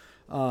Lee,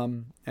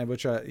 and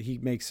which he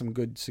makes some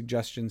good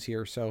suggestions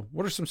here. So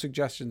what are some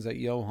suggestions that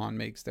Johan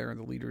makes there in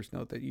the leader's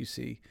note that you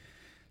see?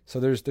 So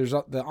there's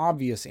the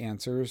obvious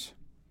answers,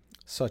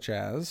 such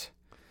as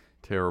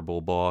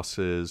terrible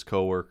bosses,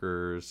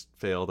 coworkers,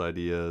 failed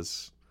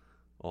ideas,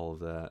 all of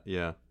that.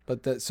 Yeah.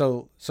 But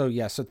so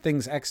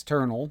things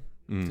external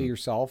to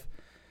yourself.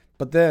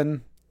 But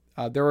then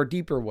there are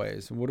deeper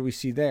ways. And what do we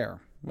see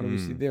there? What do we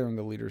see there in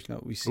the leader's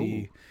note? We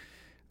see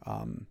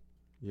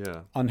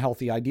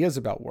unhealthy ideas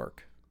about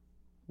work,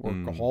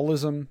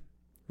 workaholism,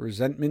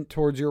 resentment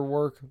towards your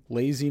work,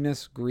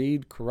 laziness,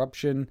 greed,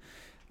 corruption,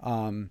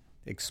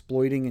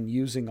 exploiting and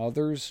using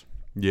others.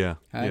 Yeah.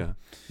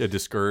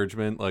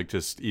 Discouragement, like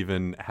just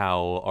even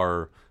how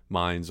our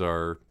minds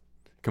are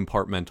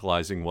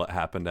compartmentalizing what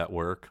happened at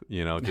work,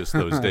 you know, just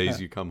those days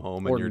you come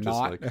home and Or you're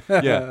not. just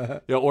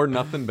like, or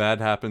nothing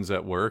bad happens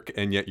at work,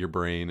 and yet your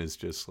brain is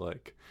just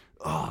like,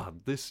 oh,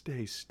 this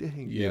day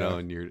stinks, you know,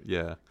 and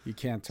you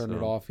can't turn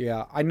it off.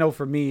 Yeah. I know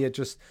for me, it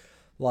just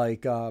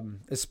like,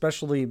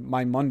 especially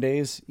my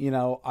Mondays, you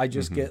know, I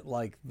just get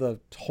like the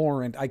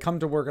torrent. I come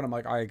to work and I'm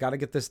like, all right, I got to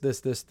get this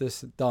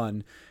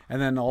done.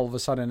 And then all of a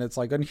sudden it's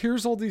like, and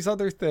here's all these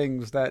other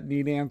things that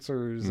need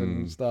answers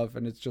and stuff.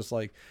 And it's just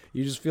like,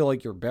 you just feel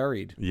like you're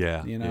buried.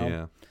 Yeah. You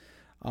know?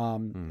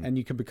 And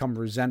you can become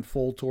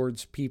resentful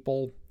towards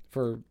people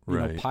for, you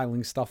know,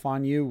 piling stuff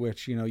on you,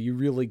 which, you know, you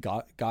really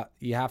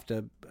you have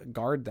to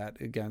guard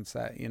that against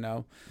that, you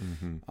know?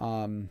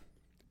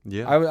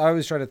 I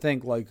always try to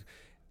think like,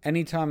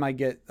 anytime I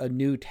get a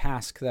new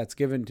task that's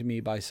given to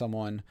me by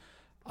someone,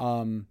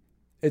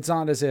 it's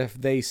not as if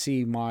they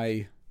see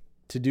my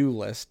to-do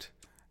list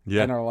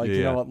and are like,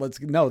 you know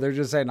what, they're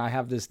just saying I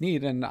have this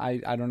need and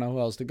I don't know who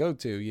else to go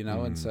to, you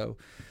know? And so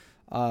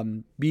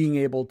being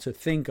able to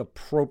think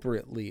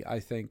appropriately, I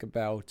think,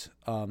 about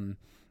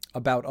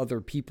other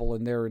people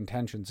and their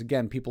intentions.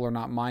 Again, people are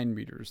not mind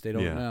readers. They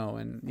don't know.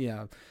 And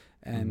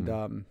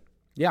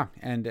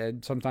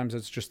and sometimes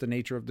it's just the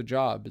nature of the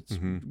job. It's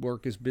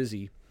work is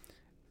busy.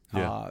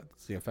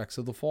 It's the effects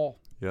of the fall.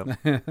 Yep.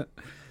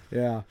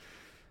 Yeah.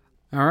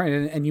 All right.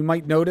 And you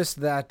might notice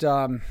that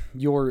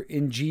your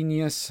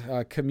ingenious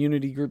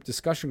community group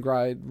discussion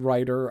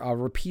writer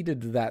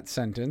repeated that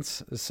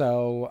sentence.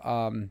 So,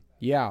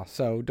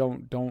 so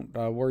don't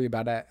worry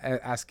about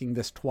asking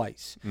this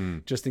twice.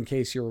 Just in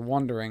case you're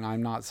wondering,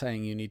 I'm not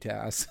saying you need to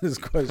ask this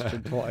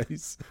question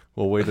twice.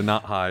 Well, way to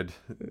not hide.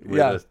 Way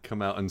to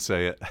come out and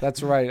say it.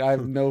 That's right. I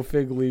have no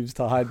fig leaves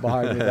to hide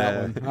behind with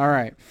that one. All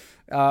right.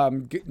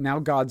 now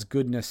God's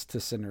goodness to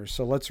sinners.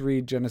 So let's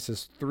read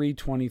Genesis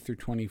 3:20 through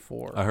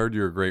 24. I heard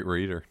you're a great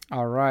reader.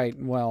 All right.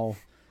 Well,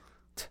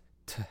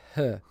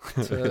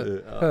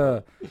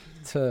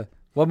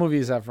 what movie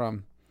is that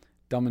from?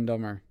 Dumb and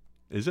Dumber.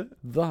 Is it?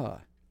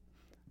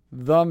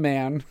 The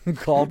man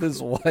called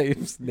his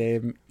wife's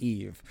name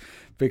Eve,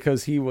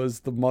 because he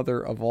was the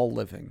mother of all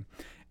living.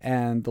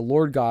 And the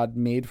Lord God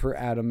made for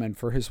Adam and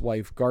for his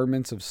wife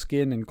garments of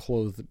skin and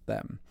clothed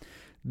them.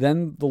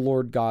 Then the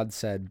Lord God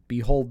said,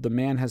 Behold, the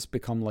man has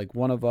become like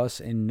one of us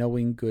in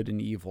knowing good and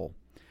evil.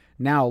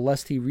 Now,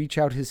 lest he reach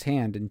out his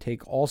hand and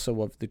take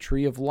also of the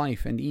tree of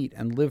life and eat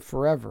and live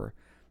forever.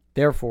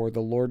 Therefore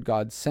the Lord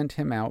God sent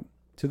him out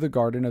to the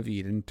Garden of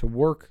Eden to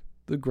work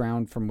the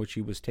ground from which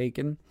he was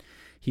taken.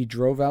 He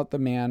drove out the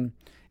man,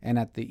 and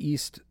at the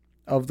east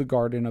of the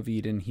Garden of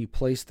Eden he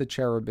placed the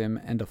cherubim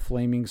and a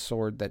flaming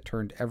sword that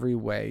turned every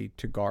way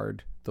to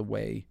guard the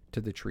way to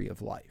the tree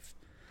of life.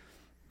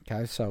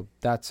 Okay, so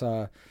that's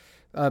a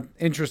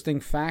interesting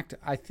fact.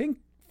 I think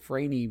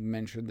Franey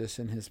mentioned this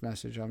in his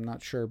message. I'm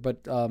not sure,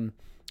 but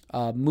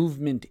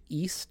movement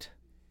east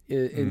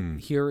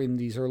here in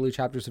these early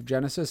chapters of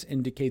Genesis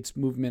indicates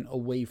movement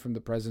away from the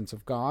presence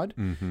of God.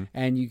 Mm-hmm.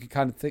 And you can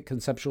kind of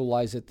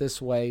conceptualize it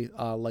this way,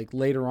 like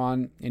later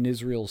on in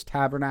Israel's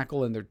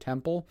tabernacle and their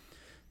temple,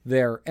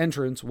 their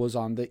entrance was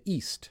on the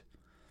east.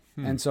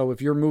 And so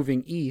if you're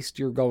moving east,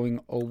 you're going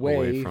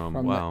away from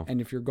wow.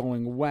 and if you're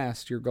going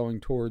west, you're going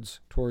towards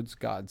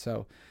God.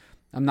 So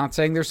I'm not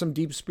saying there's some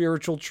deep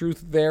spiritual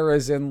truth there,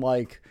 as in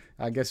like,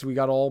 I guess we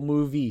got to all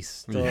move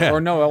east or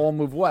no, all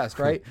move west,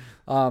 right?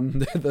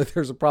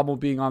 There's a problem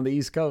being on the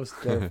East Coast,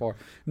 therefore.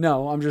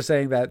 No, I'm just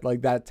saying that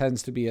like that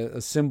tends to be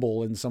a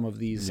symbol in some of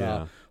these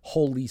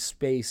holy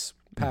space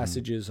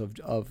passages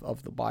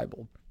of the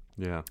Bible.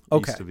 Yeah.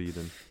 Okay. East of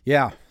Eden.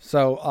 Yeah.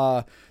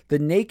 So the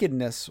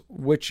nakedness,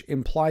 which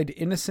implied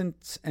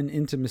innocence and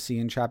intimacy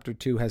in chapter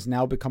 2, has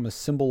now become a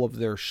symbol of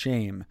their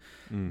shame.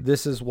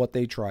 This is what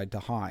they tried to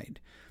hide.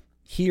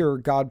 Here,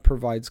 God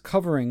provides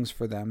coverings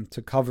for them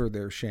to cover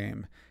their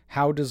shame.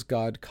 How does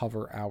God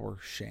cover our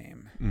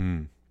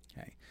shame?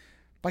 Okay.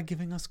 By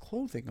giving us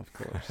clothing, of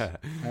course.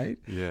 Right?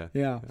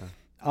 Yeah.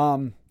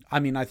 I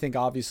mean, I think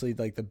obviously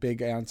like the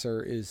big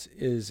answer is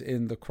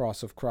in the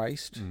cross of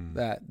Christ,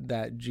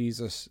 that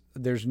Jesus,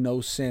 there's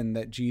no sin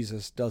that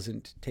Jesus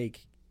doesn't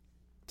take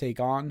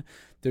on.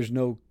 There's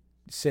no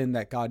sin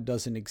that God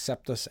doesn't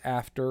accept us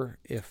after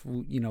if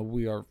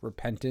we are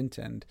repentant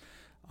and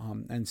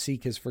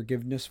seek his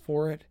forgiveness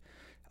for it.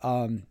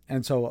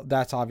 And so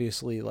that's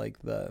obviously like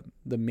the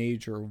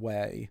major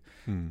way,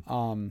 and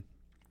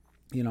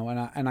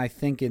I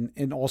think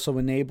in also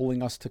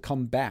enabling us to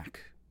come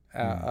back,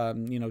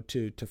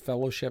 to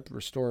fellowship,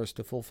 restore us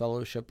to full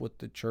fellowship with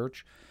the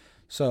church.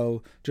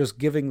 So just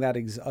giving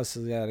us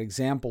that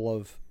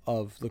example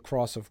of the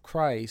cross of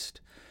Christ,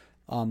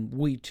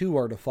 we too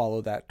are to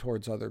follow that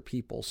towards other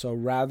people. So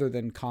rather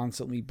than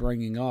constantly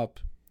bringing up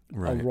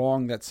a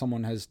wrong that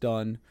someone has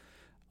done,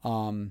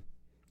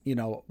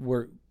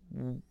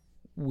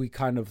 we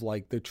kind of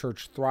like the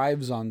church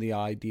thrives on the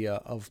idea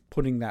of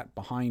putting that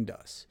behind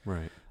us.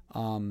 Right.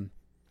 And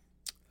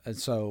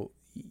so,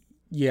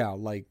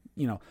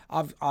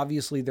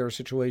 obviously there are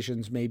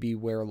situations maybe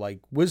where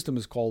like wisdom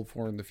is called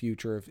for in the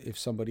future if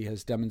somebody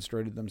has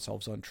demonstrated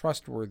themselves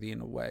untrustworthy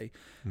in a way.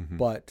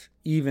 But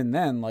even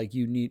then, like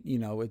you need, you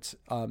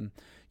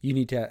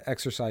need to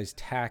exercise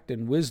tact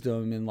and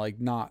wisdom and like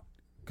not,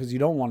 because you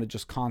don't want to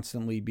just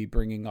constantly be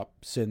bringing up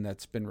sin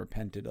that's been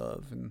repented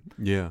of and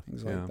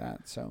things like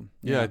that. So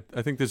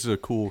I think this is a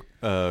cool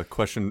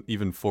question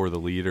even for the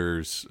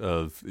leaders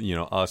of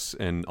us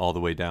and all the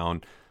way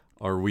down.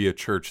 Are we a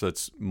church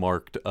that's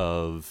marked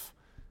of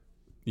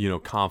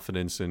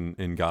confidence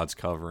in God's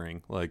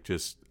covering? Like,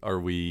 just are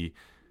we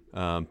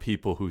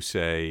people who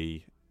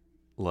say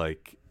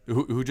like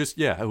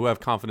who have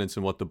confidence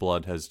in what the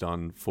blood has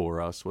done for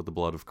us, what the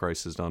blood of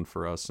Christ has done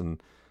for us,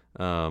 and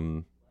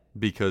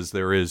because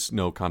there is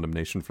no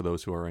condemnation for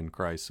those who are in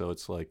Christ. So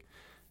it's like,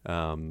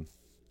 does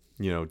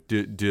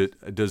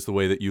the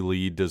way that you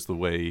lead, does the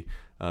way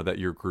that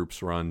your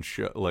groups run,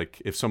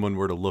 like if someone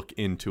were to look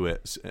into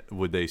it,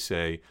 would they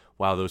say,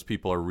 wow, those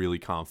people are really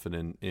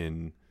confident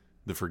in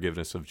the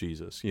forgiveness of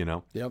Jesus,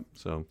 Yep.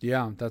 So,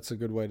 yeah, that's a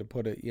good way to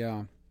put it.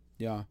 Yeah.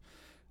 Yeah.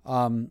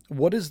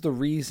 What is the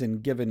reason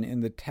given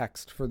in the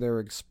text for their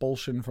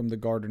expulsion from the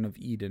Garden of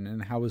Eden,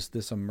 and how is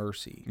this a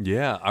mercy?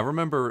 Yeah, I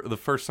remember the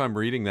first time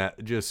reading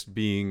that just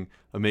being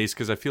amazed,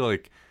 because I feel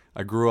like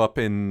I grew up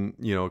in,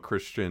 a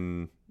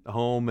Christian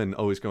home and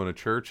always going to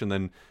church. And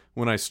then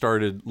when I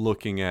started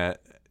looking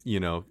at,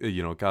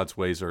 God's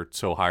ways are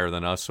so higher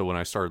than us. So when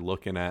I started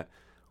looking at,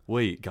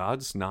 wait,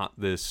 God's not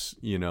this,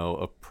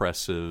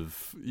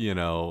 oppressive,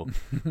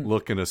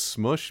 looking to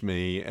smush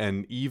me.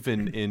 And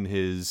even in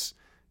his,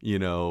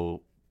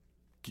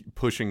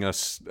 pushing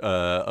us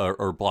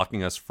or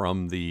blocking us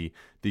from the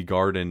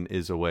garden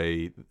is a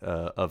way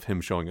of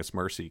him showing us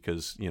mercy,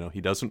 because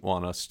he doesn't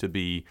want us to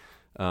be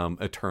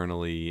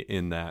eternally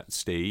in that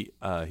state.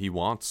 He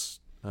wants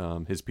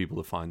his people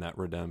to find that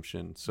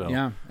redemption. So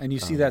yeah, and you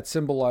see that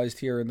symbolized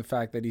here in the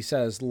fact that he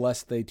says,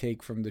 "Lest they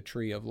take from the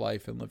tree of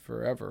life and live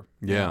forever."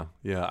 Yeah.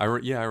 I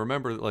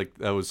remember like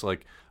that was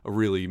like a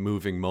really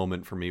moving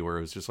moment for me, where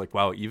it was just like,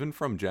 wow, even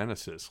from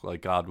Genesis,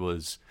 like God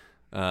was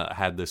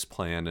had this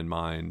plan in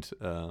mind.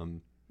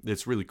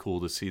 It's really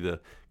cool to see the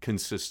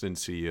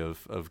consistency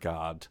of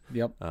God.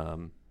 Yep.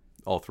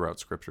 All throughout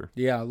Scripture.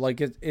 Yeah,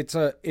 like it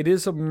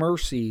is a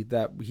mercy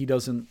that he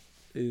doesn't.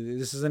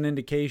 This is an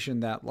indication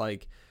that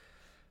like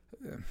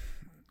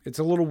it's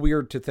a little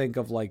weird to think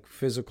of like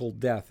physical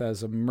death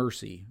as a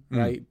mercy,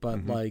 right?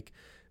 But like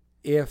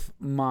if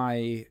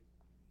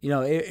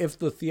if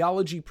the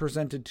theology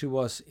presented to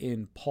us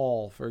in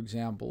Paul, for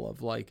example,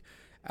 of like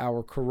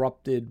our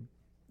corrupted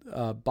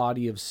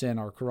body of sin,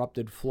 our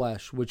corrupted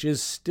flesh, which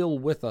is still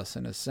with us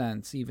in a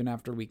sense, even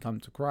after we come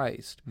to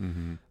Christ.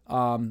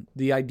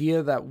 The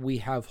idea that we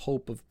have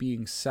hope of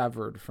being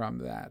severed from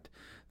that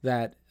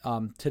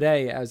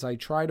today, as I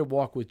try to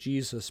walk with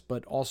Jesus,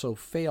 but also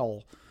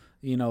fail,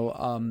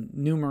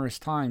 numerous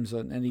times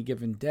on any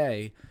given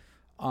day,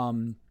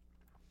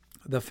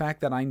 the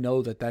fact that I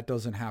know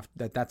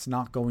that's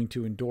not going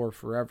to endure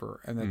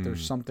forever, and that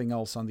there's something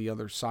else on the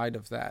other side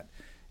of that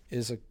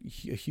is a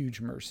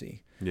huge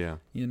mercy. Yeah.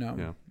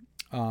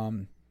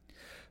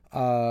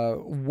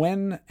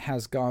 When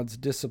has God's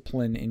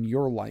discipline in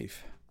your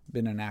life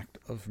been an act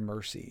of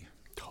mercy?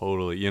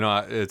 Totally.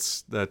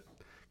 It's that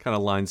kind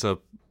of lines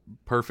up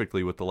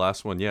perfectly with the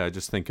last one. Yeah, I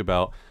just think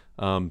about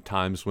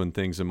times when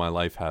things in my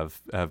life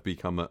have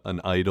become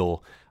an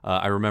idol.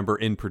 I remember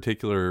in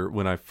particular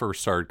when I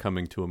first started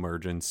coming to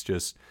Emergence,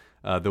 just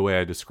the way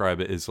I describe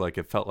it is like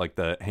it felt like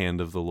the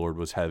hand of the Lord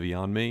was heavy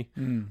on me,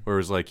 where it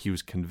was like he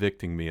was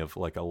convicting me of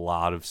like a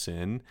lot of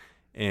sin,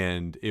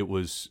 and it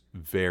was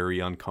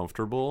very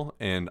uncomfortable.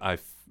 And I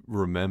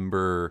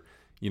remember,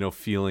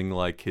 feeling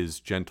like his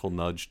gentle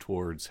nudge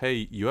towards,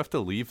 hey, you have to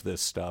leave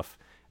this stuff.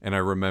 And I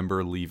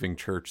remember leaving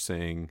church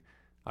saying,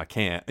 I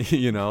can't,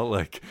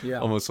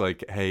 almost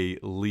like, hey,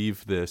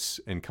 leave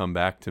this and come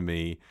back to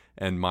me.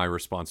 And my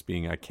response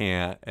being, I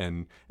can't.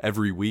 And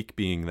every week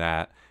being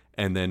that.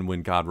 And then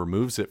when God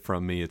removes it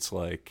from me, it's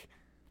like,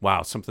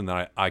 wow, something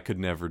that I could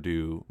never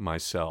do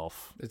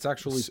myself. It's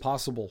actually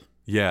possible.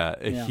 Yeah,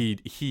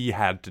 he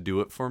had to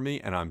do it for me,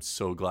 and I'm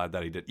so glad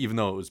that he did. Even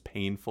though it was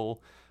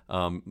painful,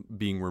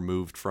 being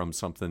removed from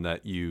something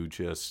that you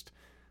just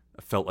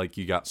felt like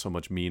you got so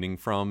much meaning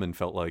from, and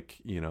felt like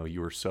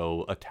you were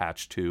so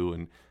attached to,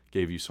 and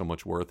gave you so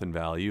much worth and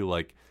value.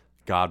 Like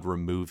God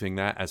removing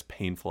that, as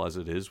painful as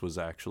it is, was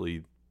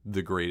actually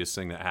the greatest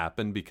thing that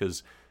happened,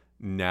 because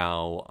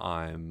now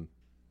I'm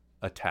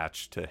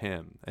attached to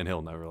him and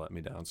he'll never let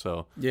me down.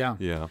 So yeah.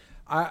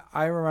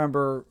 I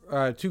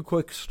remember two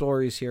quick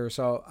stories here.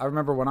 So I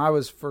remember when I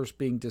was first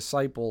being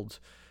discipled,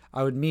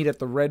 I would meet at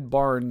the Red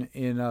Barn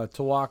in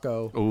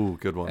Towako. Oh,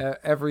 good one.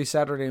 Every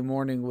Saturday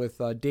morning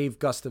with Dave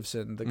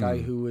Gustafson, the guy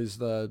who is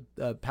the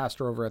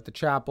pastor over at the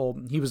chapel.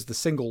 He was the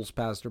singles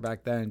pastor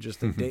back then, just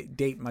to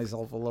date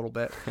myself a little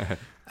bit.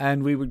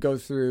 And we would go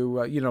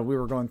through, we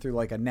were going through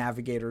like a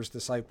navigator's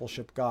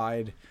discipleship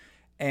guide.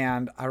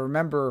 And I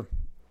remember,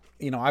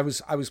 I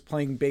was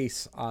playing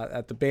bass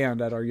at the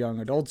band at our young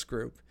adults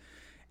group.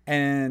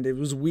 And it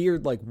was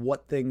weird, like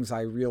what things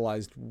I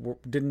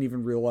didn't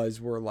even realize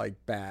were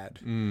like bad.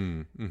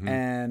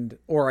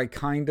 Or I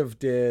kind of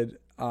did.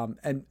 And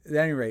at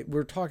any rate, we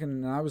were talking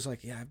and I was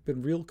like, yeah, I've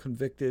been real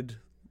convicted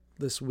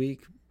this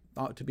week,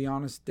 to be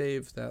honest,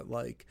 Dave, that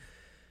like,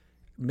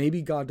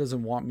 maybe God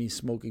doesn't want me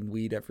smoking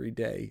weed every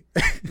day.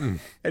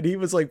 And he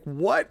was like,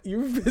 what?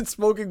 You've been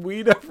smoking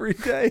weed every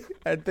day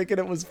and thinking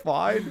it was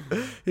fine?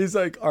 He's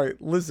like, all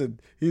right, listen.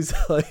 He's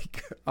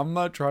like, I'm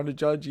not trying to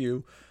judge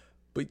you,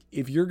 but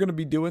if you're going to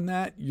be doing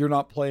that, you're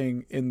not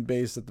playing in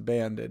bass at the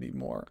band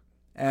anymore.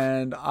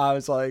 And I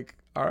was like,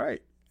 all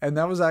right. And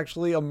that was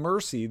actually a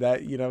mercy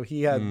that,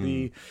 he had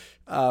the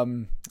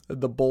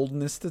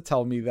boldness to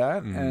tell me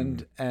that.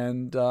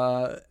 And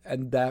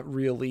that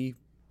really,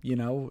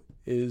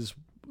 is,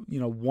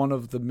 one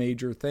of the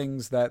major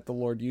things that the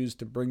Lord used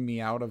to bring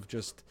me out of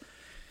just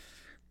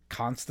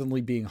constantly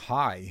being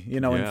high,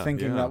 and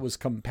thinking that was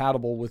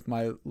compatible with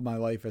my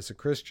life as a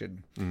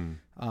Christian.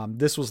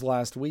 This was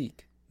last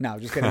week. No,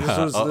 just kidding.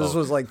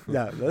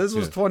 This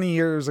was 20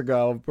 years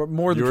ago, but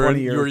more than 20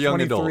 years. You were a young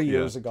 23 adult,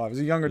 years ago. I was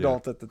a young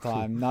adult at the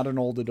time, not an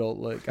old adult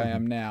like I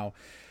am now.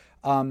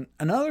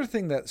 Another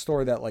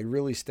story that like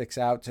really sticks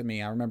out to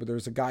me, I remember there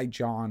was a guy,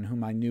 John,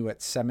 whom I knew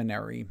at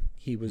seminary.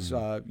 He was,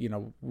 we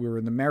were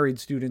in the married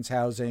students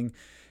housing,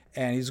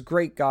 and he's a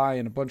great guy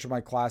in a bunch of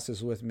my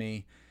classes with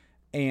me.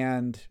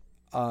 And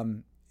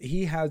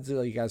he had,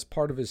 like, as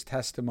part of his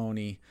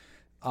testimony,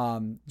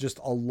 just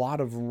a lot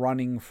of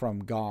running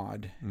from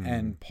God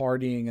and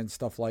partying and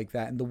stuff like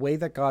that. And the way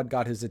that God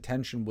got his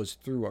attention was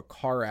through a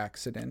car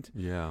accident,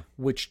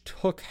 which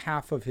took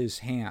half of his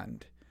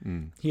hand.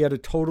 He had a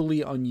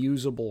totally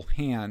unusable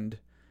hand,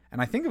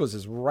 and I think it was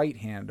his right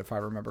hand, if I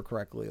remember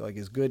correctly, like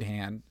his good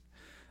hand,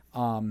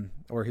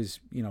 or his,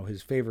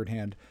 his favored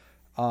hand.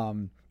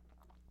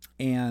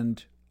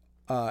 And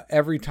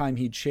every time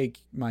he'd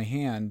shake my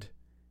hand,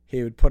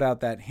 he would put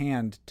out that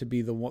hand to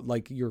be the one,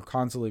 like you're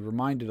constantly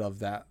reminded of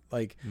that.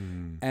 Like,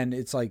 and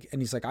it's like,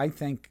 and he's like, I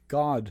thank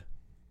God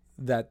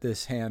that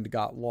this hand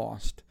got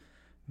lost,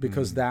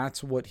 because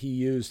that's what he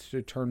used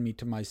to turn me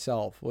to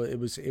myself. Well, it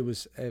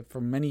was for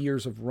many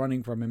years of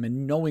running from him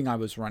and knowing I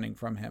was running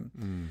from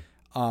him.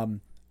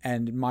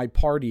 And my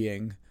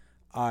partying,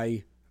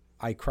 I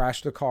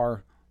crashed a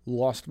car,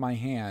 lost my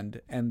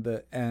hand,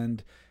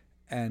 and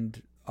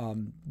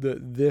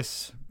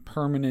this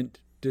permanent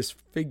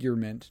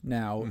disfigurement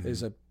now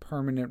is a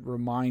permanent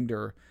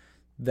reminder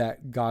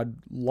that God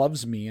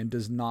loves me and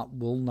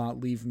will not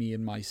leave me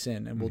in my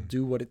sin, and will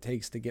do what it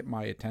takes to get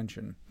my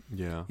attention.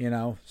 Yeah. You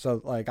know,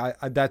 so like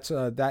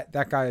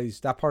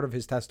that part of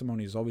his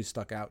testimony has always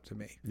stuck out to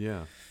me.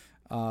 Yeah.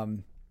 All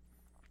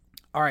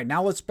right,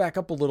 now let's back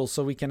up a little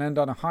so we can end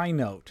on a high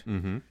note.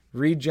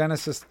 Read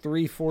Genesis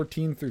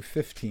 3:14 through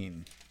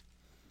 15.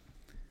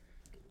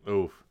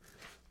 Oh,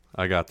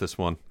 I got this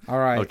one. All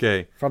right.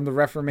 Okay. From the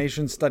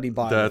Reformation Study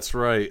Bible. That's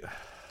right.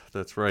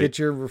 That's right. Get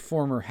your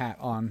reformer hat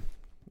on.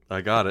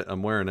 I got it.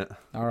 I'm wearing it.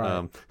 All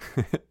right.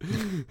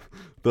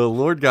 The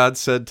Lord God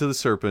said to the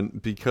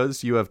serpent,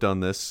 because you have done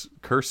this,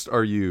 cursed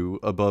are you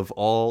above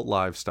all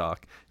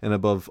livestock and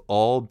above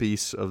all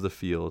beasts of the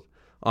field.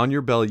 On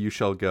your belly you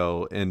shall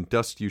go, and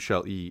dust you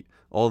shall eat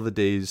all the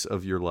days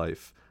of your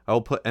life. I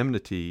will put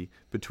enmity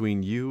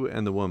between you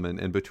and the woman,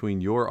 and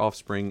between your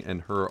offspring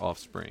and her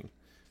offspring.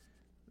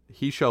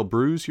 He shall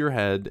bruise your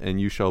head,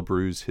 and you shall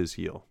bruise his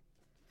heel.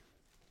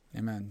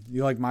 Amen.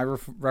 You like my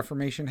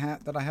Reformation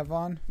hat that I have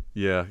on?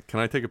 Yeah. Can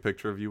I take a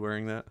picture of you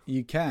wearing that?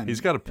 You can.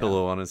 He's got a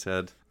pillow on his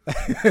head.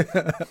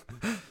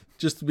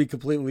 Just to be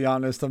completely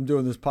honest, I'm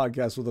doing this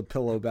podcast with a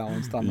pillow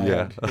balanced on my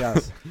head.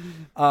 Yes.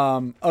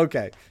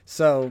 Okay.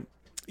 So,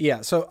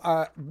 yeah.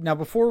 So now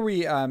before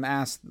we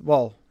ask,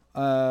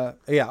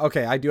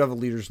 okay, I do have a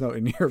leader's note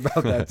in here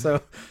about that.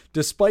 So,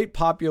 despite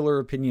popular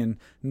opinion,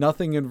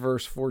 nothing in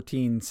verse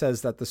 14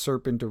 says that the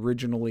serpent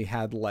originally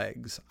had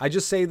legs. I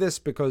just say this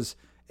because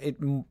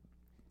I'm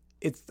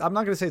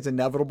not going to say it's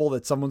inevitable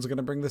that someone's going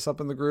to bring this up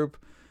in the group,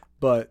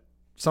 but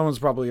someone's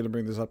probably going to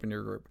bring this up in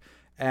your group.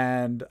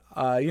 And,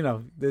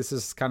 this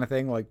is kind of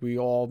thing like we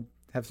all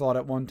have thought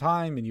at one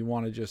time, and you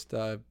want to just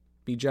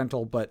be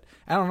gentle. But,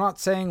 and I'm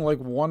not saying like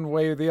one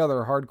way or the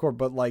other hardcore,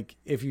 but like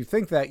if you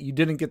think that, you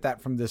didn't get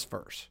that from this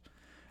verse.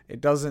 It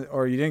doesn't,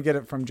 or you didn't get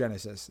it from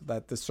Genesis,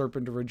 that the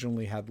serpent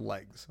originally had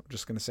legs. I'm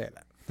just going to say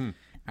that.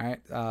 All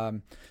right.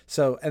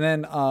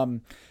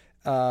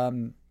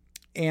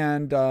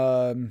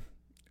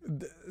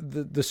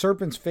 The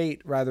serpent's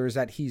fate, rather, is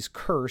that he's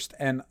cursed.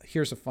 And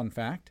here's a fun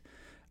fact.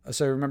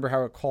 So remember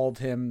how it called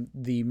him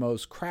the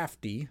most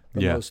crafty,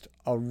 most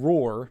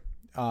roar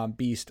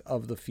beast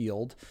of the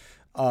field.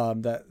 He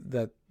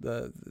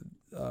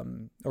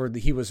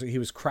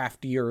was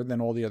craftier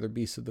than all the other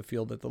beasts of the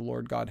field that the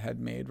Lord God had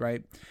made.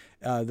 Right.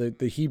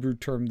 The Hebrew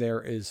term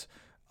there is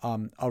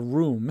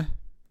arum.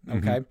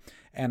 Okay,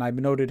 and I've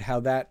noted how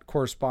that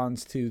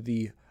corresponds to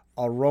the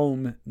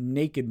arom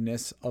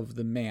nakedness of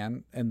the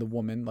man and the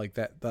woman, like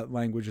that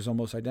language is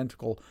almost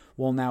identical.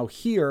 Well, now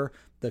here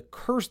the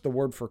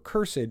word for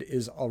cursed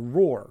is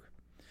aror.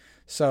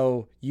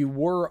 So you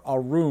were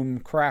arum,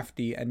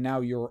 crafty, and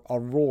now you're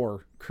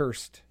aror,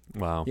 cursed.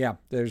 Wow. Yeah,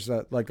 there's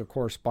a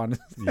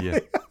correspondence. Yeah.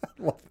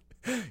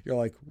 You're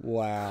like,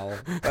 wow.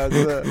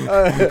 You're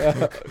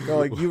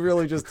like, you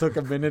really just took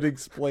a minute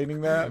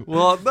explaining that?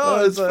 Well,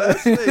 no, it's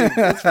fascinating.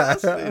 It's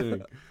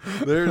fascinating.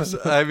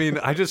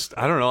 I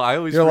don't know. I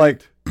always You're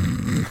like,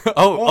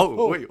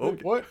 wait,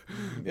 okay. What?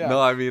 Yeah. No,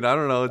 I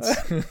don't know.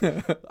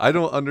 I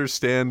don't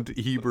understand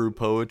Hebrew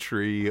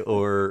poetry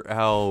or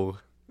how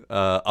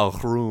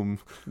Ahrum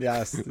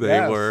they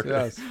were.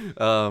 Yes.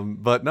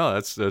 But no,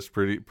 that's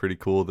pretty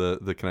cool,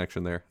 the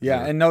connection there.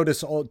 Yeah, and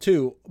notice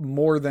too,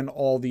 more than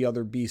all the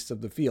other beasts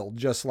of the field,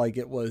 just like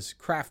it was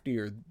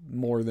craftier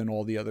more than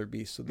all the other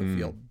beasts of the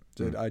field. It's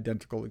an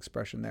identical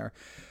expression there.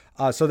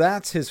 So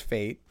that's his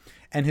fate.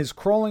 And his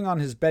crawling on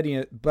his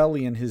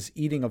belly and his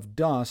eating of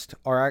dust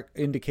are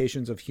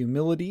indications of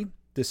humility,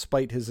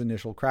 despite his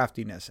initial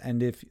craftiness.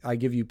 And if I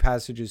give you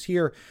passages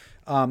here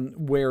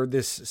where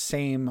this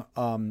same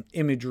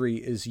imagery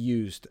is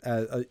used,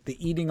 the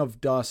eating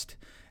of dust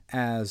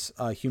as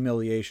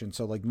humiliation.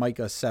 So like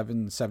Micah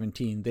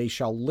 7:17, they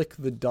shall lick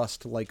the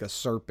dust like a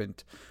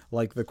serpent,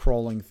 like the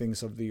crawling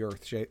things of the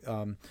earth.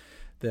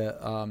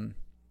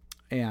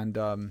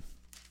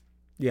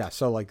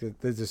 So like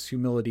there's this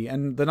humility.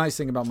 And the nice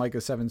thing about Micah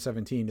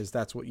 7:17 is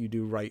that's what you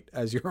do right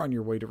as you're on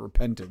your way to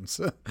repentance.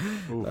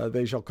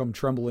 They shall come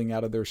trembling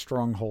out of their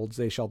strongholds.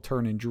 They shall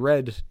turn in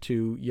dread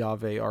to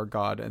Yahweh our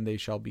God, and they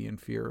shall be in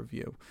fear of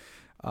you.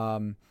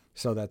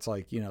 So that's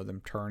like,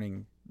 them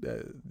turning,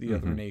 the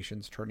other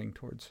nations turning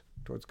towards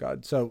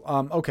God. So,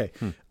 okay.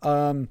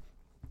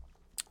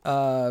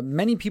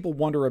 Many people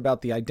wonder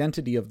about the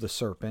identity of the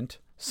serpent.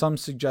 Some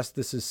suggest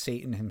this is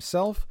Satan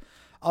himself.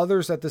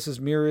 Others that this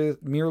is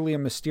merely a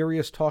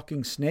mysterious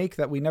talking snake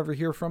that we never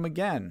hear from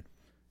again.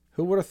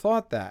 Who would have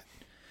thought that?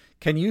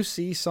 Can you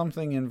see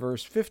something in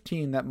verse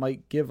 15 that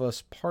might give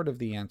us part of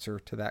the answer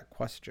to that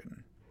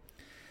question?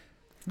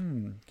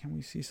 Can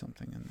we see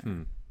something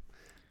in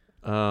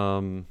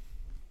there?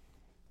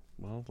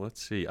 Well,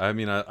 let's see. I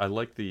mean, I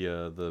like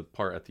the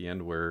part at the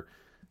end where,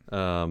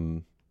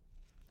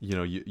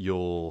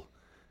 you'll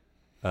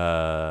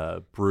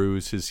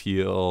bruise his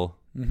heel,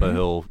 but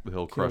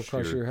he'll crush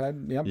your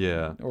head. Yep.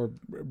 Yeah. Or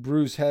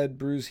bruise head,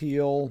 bruise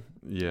heel.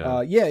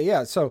 Yeah.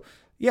 Yeah. So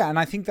yeah, and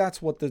I think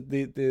that's what the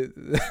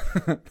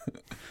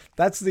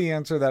that's the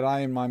answer that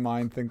I in my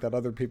mind think that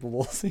other people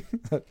will see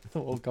that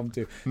will come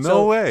to.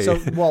 No way. So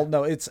well,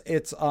 no, it's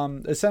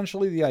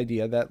essentially the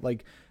idea that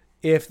like,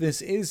 if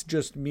this is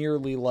just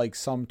merely like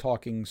some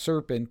talking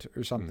serpent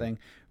or something,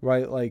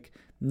 right? Like,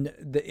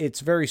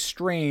 it's very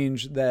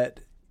strange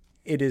that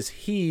it is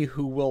he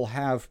who will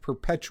have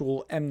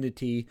perpetual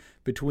enmity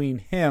between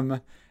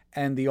him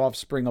and the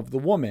offspring of the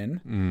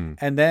woman.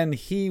 And then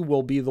he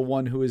will be the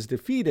one who is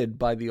defeated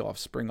by the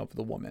offspring of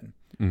the woman,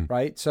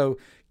 right? So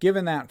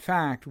given that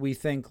fact, we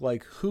think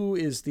like, who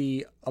is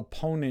the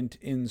opponent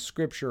in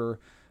Scripture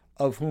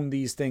of whom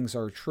these things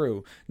are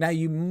true? Now,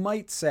 you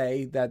might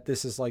say that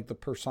this is like the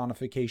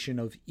personification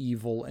of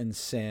evil and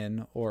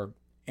sin, or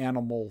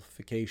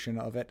animalification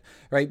of it,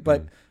 right?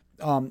 But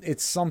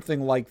it's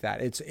something like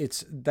that.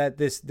 It's that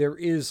there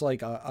is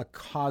like a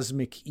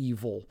cosmic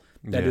evil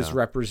that is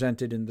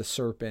represented in the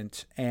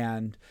serpent,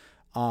 and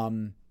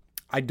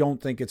I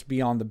don't think it's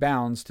beyond the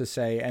bounds to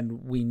say,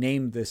 and we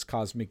name this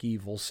cosmic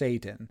evil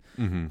Satan,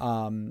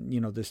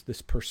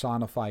 this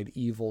personified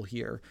evil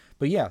here.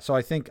 But yeah, so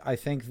I think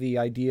the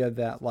idea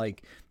that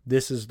like,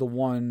 this is the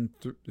one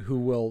who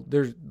will,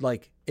 there's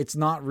like, it's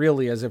not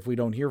really as if we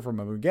don't hear from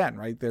him again,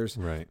 right?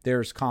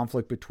 There's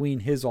conflict between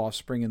his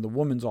offspring and the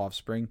woman's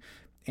offspring,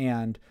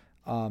 and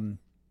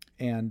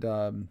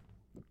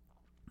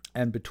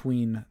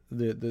between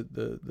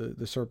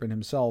the serpent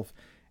himself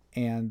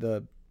and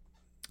the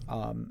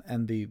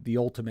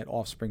ultimate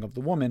offspring of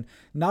the woman.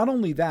 Not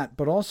only that,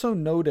 but also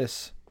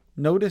notice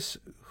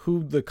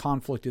who the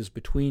conflict is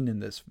between in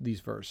this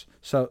verse.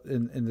 So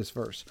in this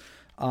verse,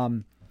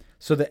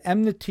 so the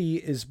enmity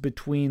is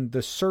between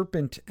the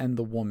serpent and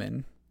the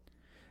woman,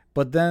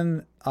 but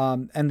then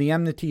and the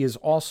enmity is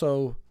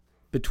also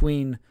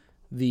between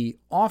the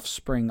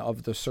offspring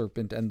of the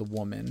serpent and the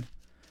woman,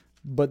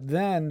 but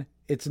then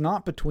it's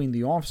not between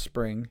the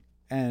offspring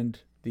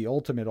and the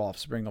ultimate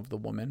offspring of the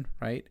woman,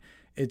 right?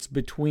 It's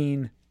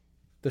between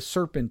the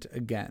serpent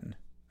again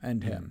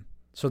and him.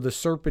 So the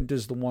serpent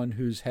is the one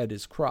whose head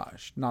is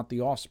crushed, not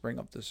the offspring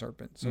of the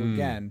serpent. So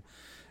again,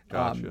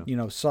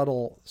 Gotcha.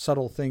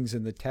 Subtle things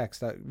in the text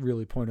that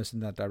really point us in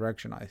that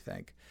direction, I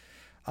think.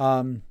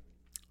 All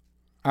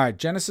right,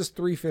 Genesis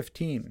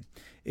 3:15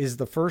 is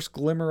the first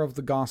glimmer of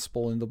the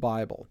gospel in the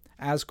Bible.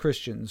 As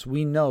Christians,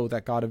 we know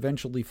that God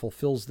eventually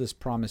fulfills this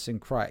promise in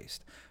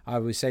Christ. I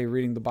always say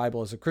reading the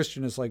Bible as a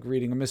Christian is like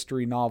reading a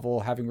mystery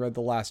novel, having read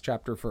the last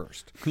chapter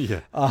first.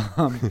 Yeah.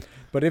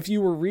 But if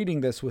you were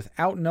reading this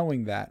without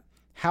knowing that,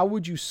 how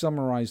would you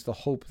summarize the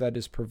hope that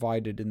is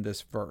provided in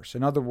this verse?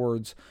 In other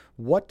words,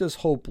 what does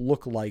hope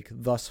look like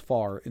thus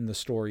far in the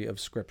story of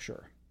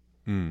Scripture?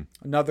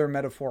 Another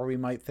metaphor we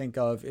might think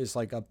of is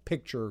like a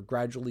picture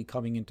gradually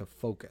coming into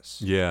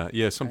focus.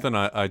 Yeah. Something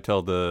I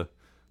tell the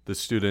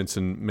students,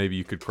 and maybe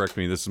you could correct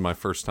me. This is my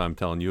first time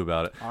telling you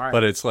about it. All right.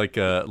 But it's like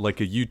a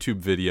YouTube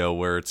video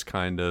where it's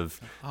kind of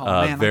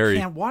I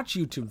can't watch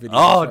YouTube videos.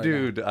 Oh, right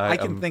dude, now. I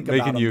can think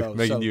making about you them, though,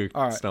 making so, you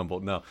all right. stumble.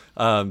 No,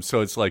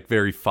 so it's like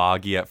very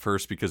foggy at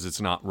first because it's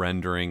not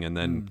rendering, and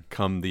then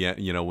come the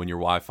when your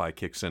Wi-Fi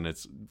kicks in,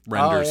 it's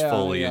renders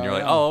fully, and you're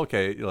like, oh,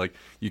 okay, like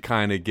you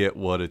kind of get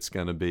what it's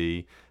gonna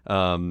be.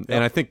 And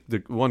I think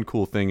the one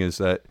cool thing is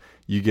that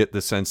you get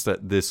the sense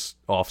that this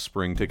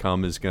offspring to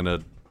come is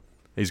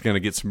he's gonna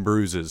get some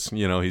bruises.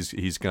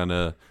 He's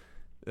gonna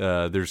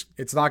there's.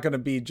 It's not gonna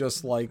be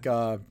just like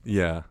a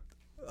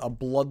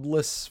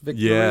bloodless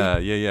victory.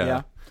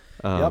 Yeah.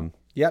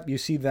 Yep. You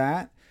see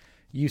that.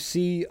 You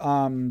see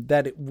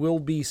that it will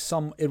be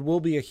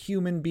a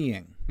human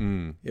being.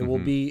 It will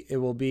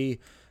be.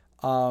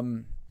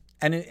 And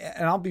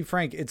I'll be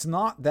frank, it's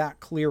not that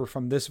clear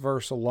from this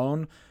verse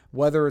alone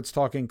whether it's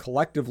talking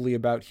collectively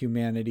about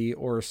humanity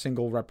or a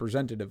single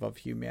representative of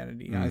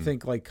humanity. I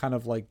think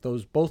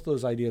both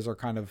those ideas are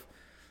kind of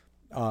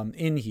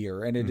in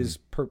here, and it is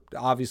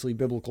obviously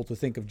biblical to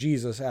think of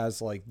Jesus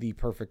as like the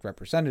perfect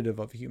representative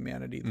of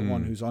humanity, the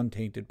one who's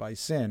untainted by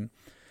sin.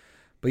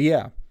 But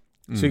yeah,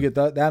 so you get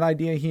that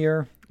idea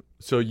here.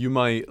 So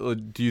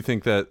do you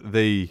think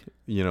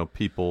that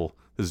people,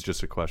 this is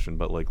just a question,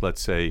 but like,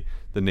 let's say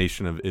the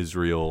nation of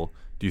Israel,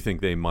 do you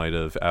think they might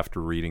have, after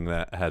reading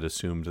that, had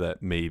assumed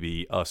that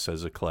maybe us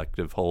as a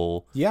collective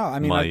whole? Yeah, I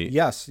mean,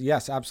 yes,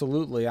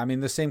 absolutely. I mean,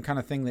 the same kind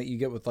of thing that you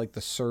get with like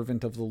the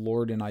servant of the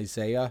Lord in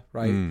Isaiah,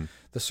 right?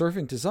 The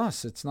servant is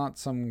us. It's not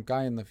some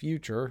guy in the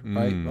future,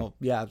 right? Well,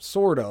 yeah,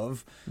 sort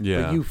of.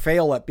 Yeah. But you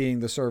fail at being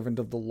the servant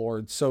of the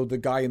Lord, so the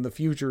guy in the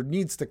future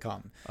needs to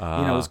come.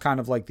 It's kind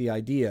of like the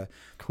idea.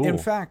 Cool. Cool. In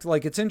fact,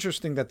 like, it's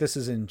interesting that this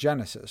is in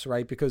Genesis,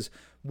 right? Because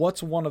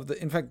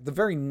in fact, the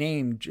very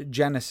name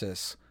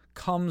Genesis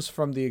comes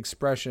from the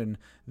expression,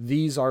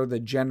 these are the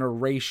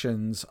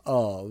generations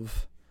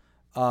of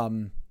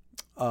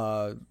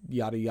yada,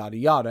 yada,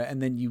 yada.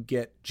 And then you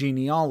get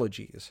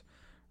genealogies,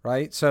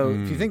 right? So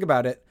if you think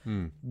about it,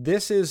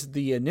 this is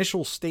the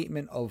initial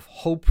statement of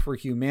hope for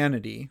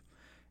humanity.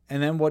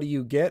 And then what do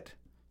you get?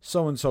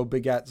 So-and-so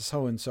begat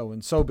so-and-so,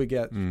 and so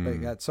begat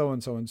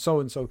so-and-so, and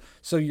so-and-so.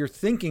 So you're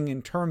thinking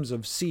in terms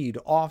of seed,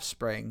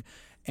 offspring.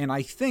 And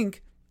I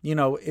think,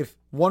 if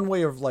one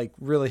way of like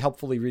really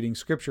helpfully reading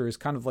scripture is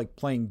kind of like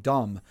playing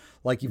dumb,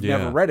 like you've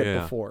never read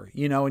it before,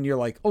 and you're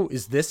like, oh,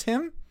 is this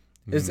him?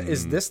 Is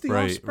this the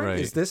offspring? Right.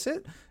 Is this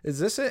it? Is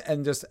this it?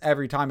 And just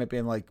every time it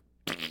being like,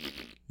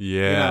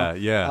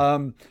 yeah.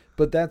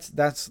 But that's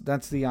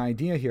the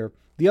idea here.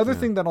 The other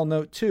thing that I'll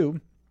note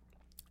too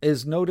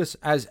is notice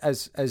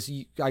as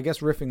you, I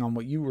guess, riffing on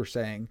what you were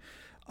saying,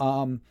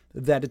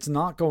 that it's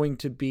not going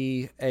to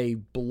be a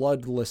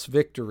bloodless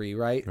victory,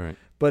 right? Right.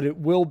 But it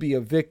will be a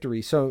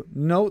victory. So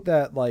note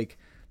that, like,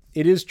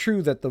 it is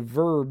true that the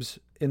verbs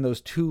in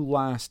those two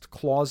last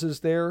clauses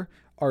there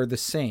are the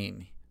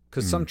same,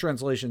 because some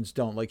translations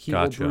don't. Like, he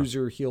will bruise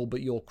your heel,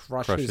 but you'll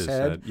crush his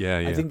head. Yeah.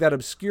 I think that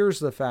obscures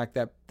the fact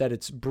that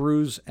it's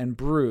bruise and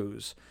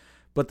bruise.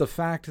 But the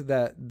fact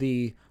that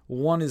the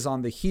one is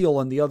on the heel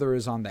and the other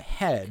is on the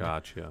head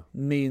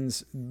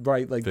means,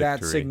 right, like victory.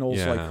 That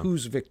signals like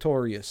who's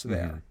victorious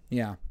there.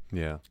 Yeah.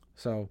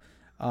 So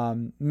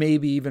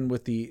maybe even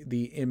with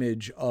the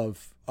image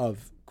of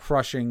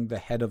crushing the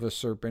head of a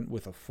serpent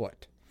with a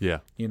foot. Yeah.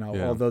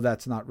 Although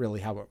that's not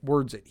really how it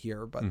words it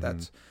here, but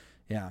that's,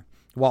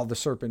 while the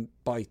serpent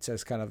bites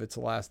as kind of its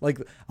last, like,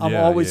 I'm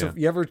always,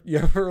 you ever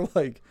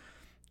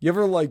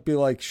be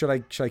like, should I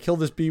kill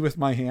this bee with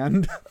my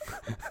hand?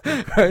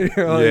 Right?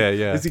 Like,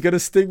 is he going to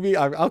sting me?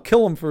 I'll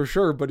kill him for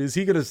sure, but is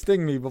he going to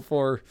sting me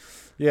before?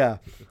 Yeah.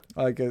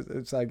 I guess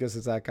it's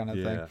that kind of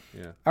thing.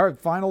 Yeah. All right.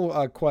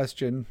 Final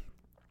question.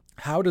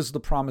 How does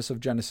the promise of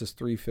Genesis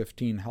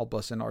 3:15 help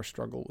us in our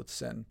struggle with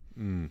sin?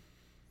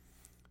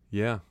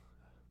 Yeah.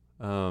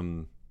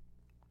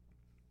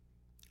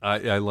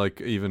 I like,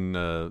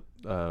 even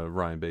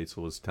Ryan Bates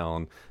was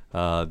telling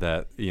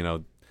that,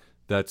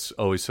 that's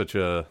always such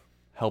a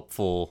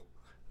helpful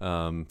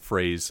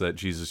phrase that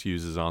Jesus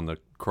uses on the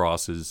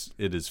cross, is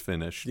 "it is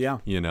finished." Yeah.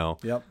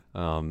 Yep.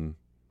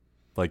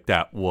 Like,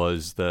 that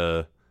was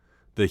the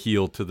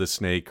heel to the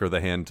snake or the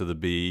hand to the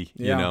bee.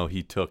 Yeah.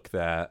 He took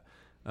that.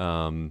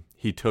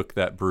 He took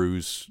that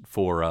bruise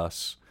for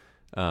us,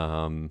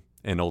 and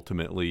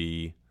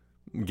ultimately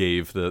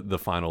gave the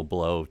final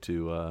blow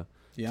to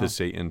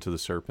Satan, to the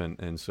serpent.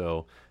 And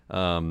so,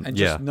 and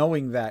just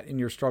knowing that in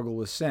your struggle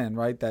with sin,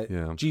 right,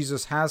 that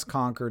Jesus has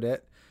conquered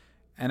it.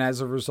 And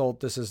as a result,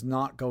 this is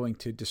not going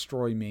to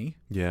destroy me.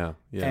 Yeah.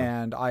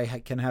 And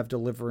I can have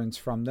deliverance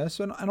from this.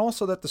 And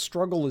also that the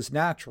struggle is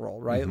natural,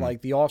 right?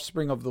 Like the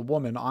offspring of the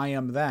woman, I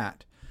am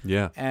that.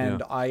 Yeah.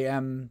 And I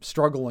am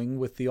struggling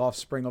with the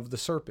offspring of the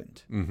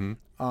serpent.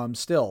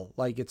 Still,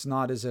 like, it's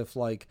not as if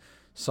like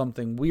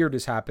something weird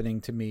is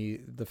happening to me,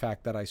 the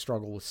fact that I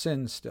struggle with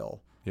sin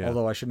still. Yeah.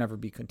 Although I should never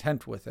be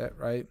content with it,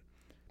 right?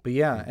 But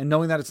and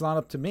knowing that it's not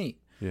up to me.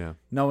 Yeah.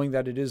 Knowing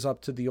that it is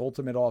up to the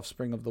ultimate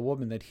offspring of the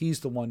woman, that he's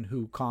the one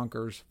who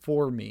conquers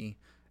for me,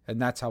 and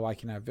that's how I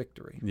can have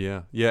victory.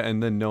 Yeah. Yeah.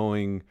 And then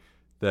knowing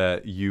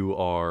that you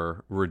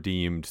are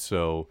redeemed.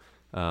 So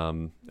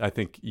I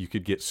think you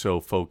could get so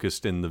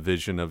focused in the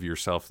vision of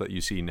yourself that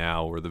you see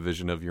now, or the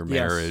vision of your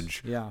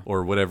marriage,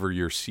 or whatever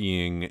you're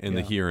seeing in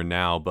the here and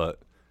now,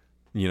 but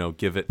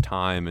give it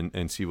time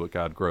and see what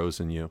God grows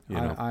in you.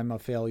 I'm a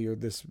failure.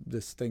 This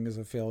thing is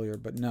a failure,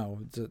 but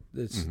no,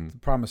 it's the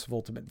promise of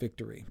ultimate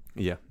victory.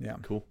 Yeah.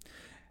 Cool.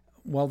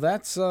 Well,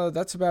 that's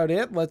about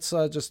it. Let's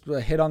just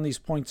hit on these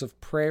points of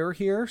prayer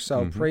here.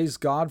 So praise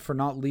God for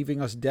not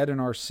leaving us dead in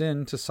our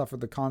sin to suffer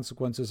the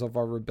consequences of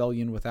our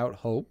rebellion without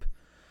hope.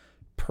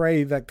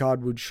 Pray that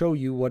God would show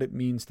you what it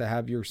means to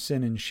have your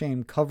sin and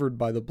shame covered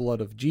by the blood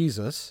of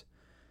Jesus.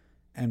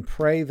 And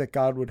pray that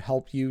God would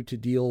help you to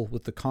deal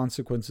with the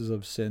consequences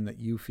of sin that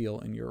you feel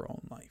in your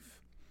own life.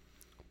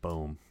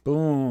 Boom.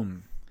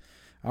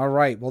 All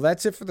right. Well,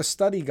 that's it for the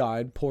study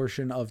guide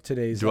portion of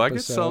today's episode. Do I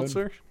get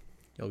seltzer?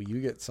 Oh, you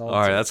get seltzer.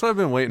 All right. That's what I've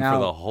been waiting for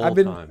the whole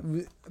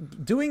time.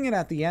 Doing it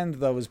at the end,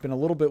 though, has been a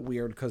little bit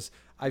weird because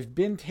I've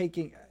been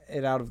taking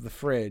it out of the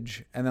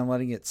fridge and then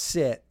letting it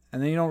sit.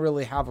 And then you don't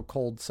really have a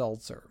cold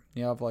seltzer.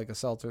 You have like a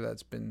seltzer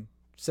that's been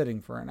sitting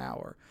for an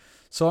hour.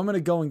 So I'm going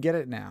to go and get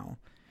it now.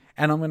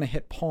 And I'm going to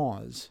hit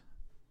pause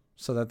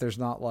so that there's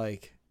not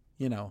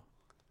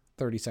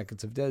 30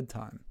 seconds of dead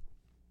time.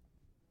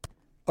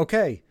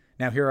 Okay,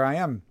 now here I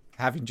am,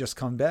 having just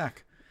come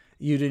back.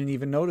 You didn't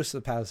even notice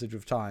the passage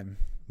of time.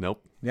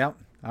 Nope. Yep.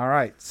 All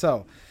right.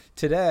 So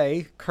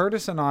today,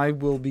 Curtis and I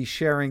will be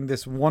sharing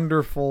this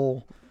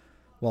wonderful,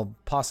 well,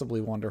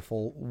 possibly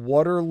wonderful,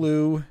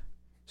 Waterloo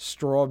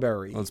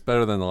strawberry. Well, it's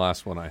better than the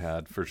last one I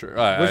had for sure. Which was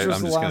I'm the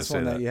just gonna last say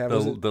one that you had?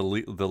 Was it- the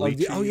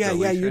lychee. Oh yeah, the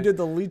yeah. You lychee. did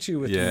the lychee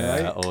with me,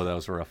 Yeah. right? Oh, that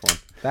was a rough one.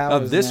 That Now,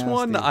 was this nasty.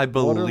 one, I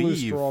Waterloo believe,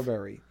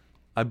 strawberry.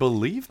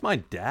 my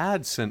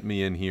dad sent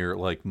me in here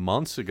like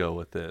months ago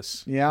with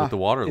this. Yeah, With the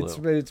Waterloo.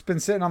 It's been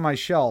sitting on my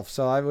shelf,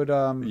 so I would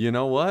You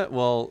know what?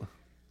 Well,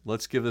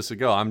 let's give this a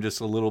go. I'm just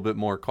a little bit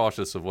more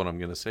cautious of what I'm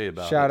going to say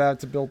about shout it. out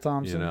to Bill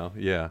Thompson. You know,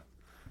 yeah.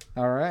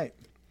 All right.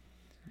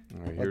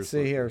 All right, Let's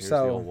see here. here's the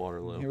So old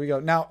Waterloo. here we go.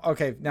 Now,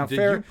 okay. Now, Did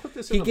fair. you put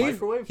this in the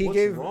microwave? He What's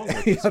gave. wrong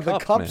with Yeah, this the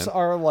cup, cups man?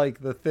 are like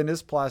the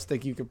thinnest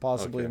plastic you could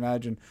possibly Okay.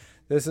 imagine.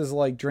 This is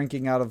like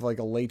drinking out of like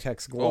a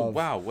latex glove. Oh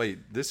wow! Wait,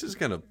 this is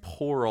gonna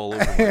pour all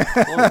over my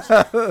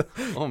clothes.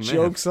 Oh man!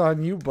 Jokes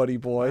on you, buddy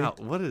boy. Wow,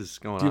 what is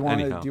going Do you on? want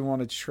to? Anyhow, Do you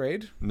want to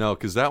trade? no,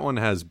 because that one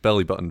has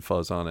belly button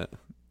fuzz on it.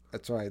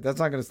 That's right. That's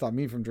not going to stop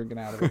me from drinking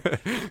out of it.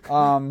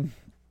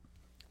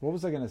 What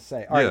was I going to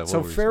say? All right. Yeah, So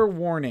what were you fair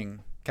warning.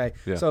 Okay.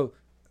 Yeah. So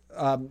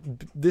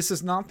this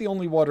is not the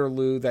only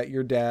Waterloo that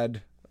your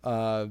dad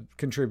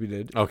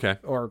contributed. Okay,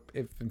 Or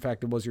if in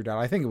fact it was your dad.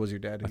 I think it was your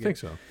dad. I think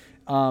so.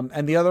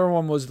 And the other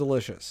one was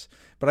delicious.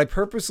 But I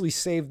purposely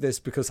saved this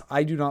because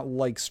I do not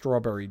like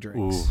strawberry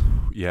drinks.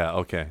 Ooh, yeah.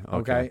 Okay.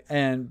 Okay.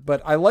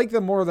 But I like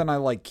them more than I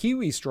like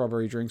kiwi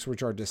strawberry drinks,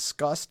 which are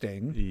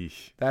disgusting.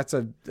 Eesh. That's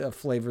a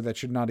flavor that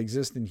should not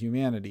exist in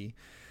humanity.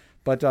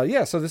 But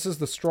yeah, so this is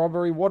the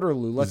strawberry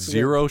Waterloo. Let's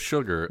Zero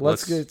sugar.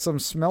 Let's get some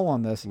smell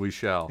on this. We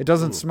shall. It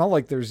doesn't Ooh. smell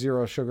like there's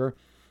zero sugar.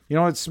 You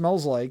know what it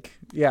smells like?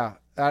 Yeah,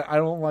 I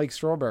don't like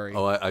strawberry.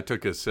 Oh, I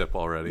took a sip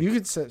already. You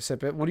could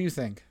sip it. What do you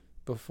think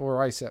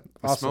before I sip?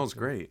 It smells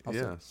great. I'll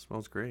Yeah, sip. it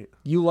smells great.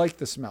 You like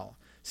the smell.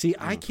 See,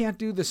 I can't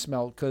do the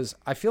smell because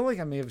I feel like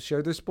I may have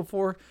shared this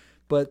before,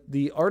 but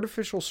the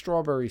artificial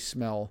strawberry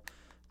smell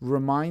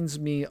reminds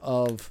me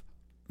of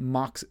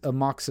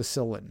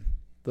amoxicillin,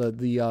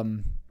 the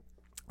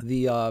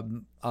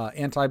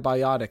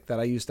antibiotic that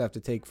I used to have to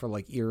take for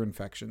like ear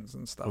infections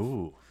and stuff.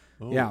 Ooh.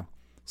 Yeah.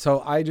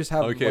 So I just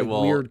have Okay, like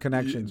well, weird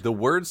connections. The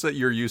words that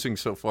you're using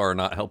so far are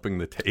not helping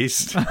the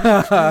taste.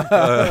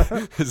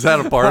 Is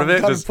that a part of it?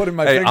 I'm kinda putting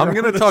my hey, finger I'm on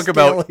going to the talk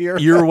scale about here.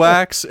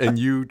 earwax, and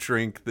you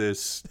drink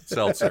this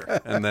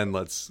seltzer, and then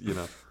let's,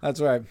 That's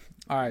right.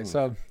 All right,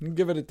 so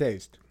give it a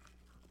taste.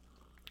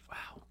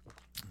 Wow.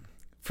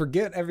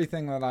 Forget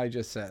everything that I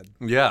just said.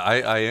 Yeah,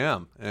 I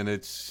am, and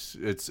it's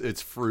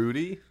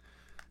fruity.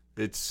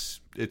 It's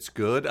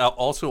good.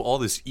 Also, all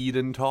this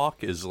Eden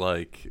talk is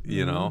like,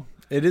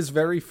 It is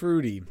very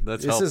fruity.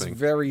 That's this is helping.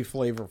 very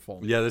flavorful.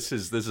 Yeah, this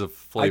is a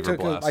flavor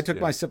blast. I took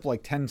yeah. my sip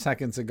like 10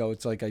 seconds ago.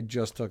 It's like I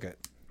just took it.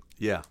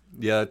 Yeah,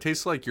 it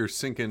tastes like you're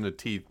sinking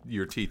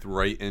your teeth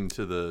right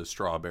into the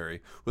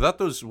strawberry. Without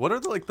those, what are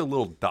the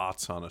little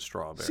dots on a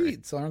strawberry?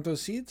 Seeds. Aren't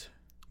those seeds?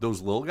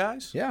 Those little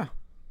guys? Yeah.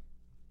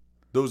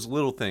 Those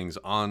little things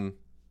on.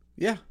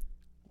 Yeah.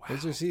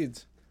 Those are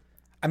seeds.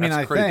 I mean,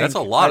 That's I crazy. think. That's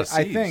a lot of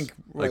I seeds. think.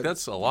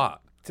 That's a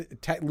lot.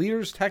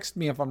 Leaders text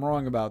me if I'm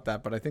wrong about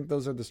that, but I think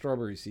those are the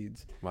strawberry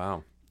seeds.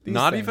 Wow. These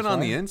Not things, even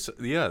on the right? inside.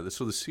 Yeah,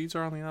 so the seeds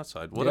are on the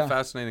outside. What Yeah. a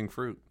fascinating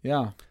fruit.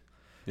 Yeah.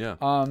 Yeah.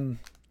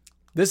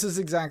 This is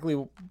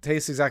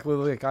tastes exactly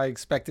like I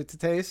expect it to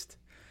taste.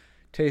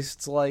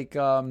 Tastes like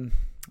a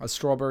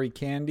strawberry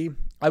candy.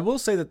 I will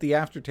say that the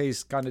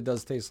aftertaste kind of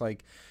does taste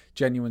like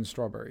genuine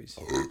strawberries.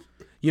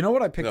 You know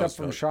what I picked That up was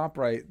from Doug.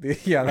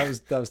 ShopRite? Yeah,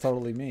 that was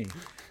totally me.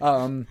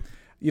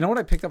 You know what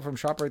I picked up from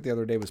ShopRite the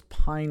other day was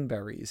pine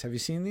berries. Have you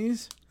seen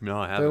these? No,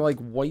 I They're haven't. like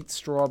white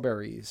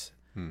strawberries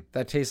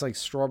that taste like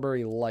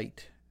strawberry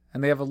light.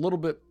 And they have a little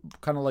bit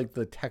kind of like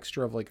the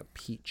texture of like a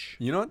peach.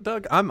 You know what,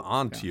 Doug? I'm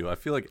on to you. I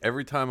feel like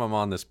every time I'm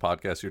on this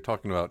podcast, you're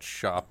talking about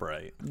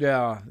ShopRite.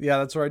 Yeah,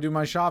 that's where I do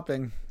my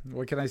shopping.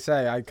 What can I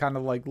say? I kind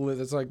of like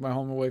it's like my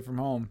home away from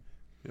home.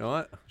 You know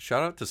what?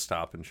 Shout out to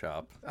Stop and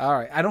Shop. All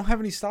right, I don't have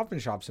any Stop and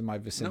Shops in my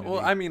No, vicinity. well,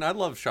 I mean, I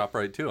love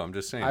ShopRite too. I'm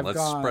just saying, I've let's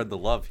got- spread the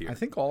love here. I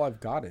think all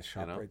I've got is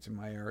ShopRites in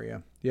my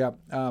area. Yeah,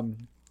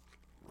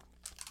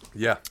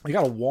 Yeah, I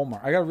got a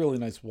Walmart. I got a really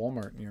nice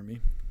Walmart near me.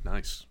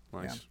 nice.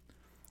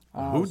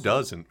 Who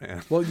doesn't,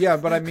 man? Well, yeah,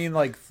 but I mean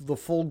like the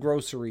full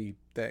grocery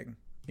thing.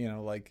 You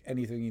know, like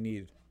anything you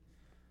need.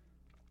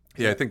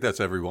 Yeah, I think that's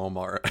every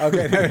Walmart.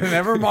 Okay,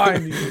 never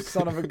mind, you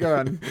son of a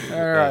gun.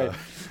 All right.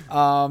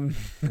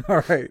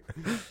 All right.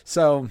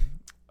 So,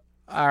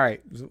 all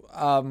right.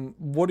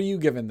 What are you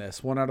giving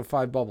this? 1 out of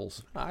 5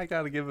 bubbles. I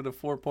got to give it a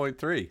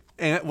 4.3.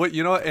 And what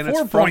you know, and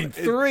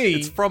 4.3.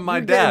 It's from my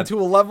You're dad. getting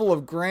to a level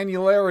of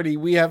granularity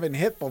we haven't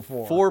hit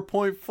before.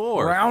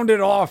 4.4. Round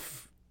it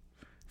off.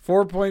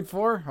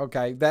 4.4.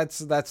 Okay,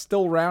 that's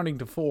still rounding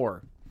to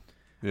 4.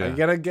 Yeah.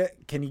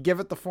 Can you give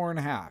it the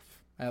 4.5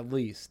 at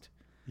least?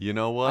 You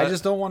know what? I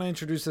just don't want to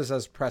introduce this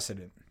as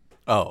precedent.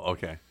 Oh,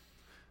 okay.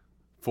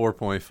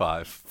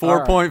 4.5. All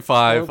right.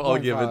 4.5. I'll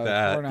give 4.5, it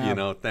that.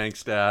 4.5.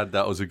 Thanks, Dad.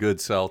 That was a good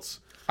seltz.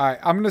 All right,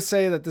 I'm going to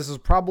say that this is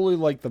probably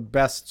like the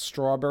best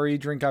strawberry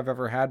drink I've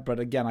ever had, but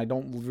again, I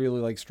don't really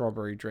like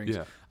strawberry drinks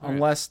Yeah.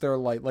 unless they're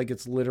like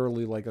it's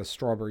literally like a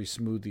strawberry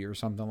smoothie or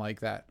something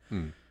like that.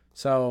 Hmm.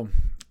 So,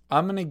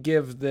 I'm going to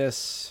give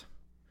this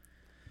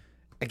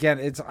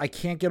again, I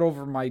can't get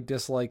over my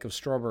dislike of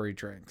strawberry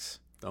drinks.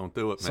 Don't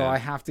do it, man. So I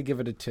have to give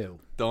it a 2.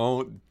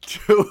 Don't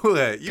do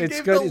it. You It's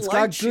gave good. the It's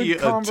got lychee good a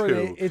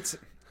combination. 2.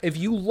 If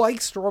you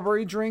like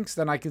strawberry drinks,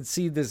 then I can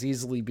see this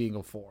easily being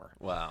a 4.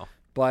 Wow.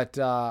 But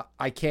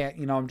I can't,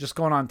 I'm just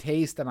going on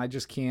taste, and I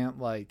just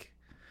can't, I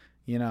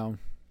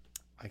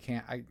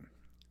can't.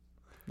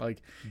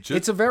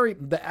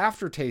 The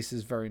aftertaste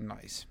is very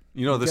nice.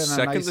 The Getting a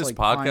second nice, this like,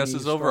 podcast piney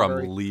is over,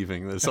 strawberry. I'm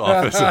leaving this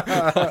office.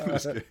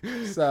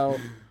 So,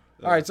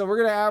 all right, so we're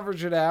going to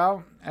average it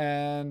out,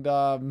 and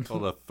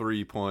Called a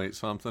 3 point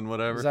something,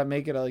 whatever. does that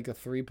make it like a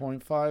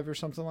 3.5 or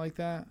something like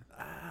that?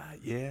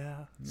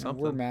 Yeah.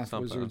 We're math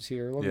something. wizards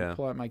here. Let me Yeah.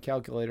 pull out my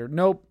calculator.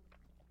 Nope.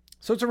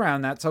 So it's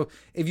around that. So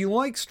if you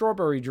like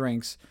strawberry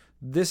drinks,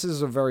 this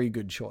is a very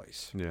good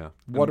choice. Yeah.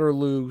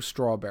 Waterloo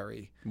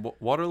Strawberry.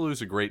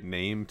 Waterloo's a great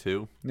name,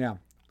 too. Yeah.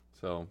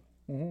 So,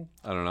 Mm-hmm.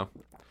 I don't know.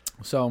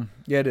 So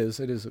yeah, it is.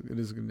 It is a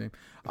good name.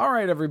 All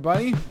right,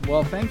 everybody.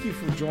 Well, thank you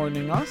for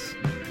joining us.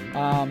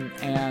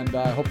 And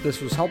I hope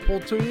this was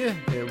helpful to you.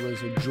 It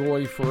was a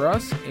joy for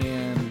us,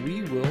 and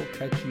we will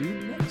catch you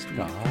next week.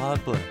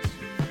 God bless.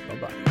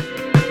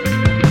 Bye-bye.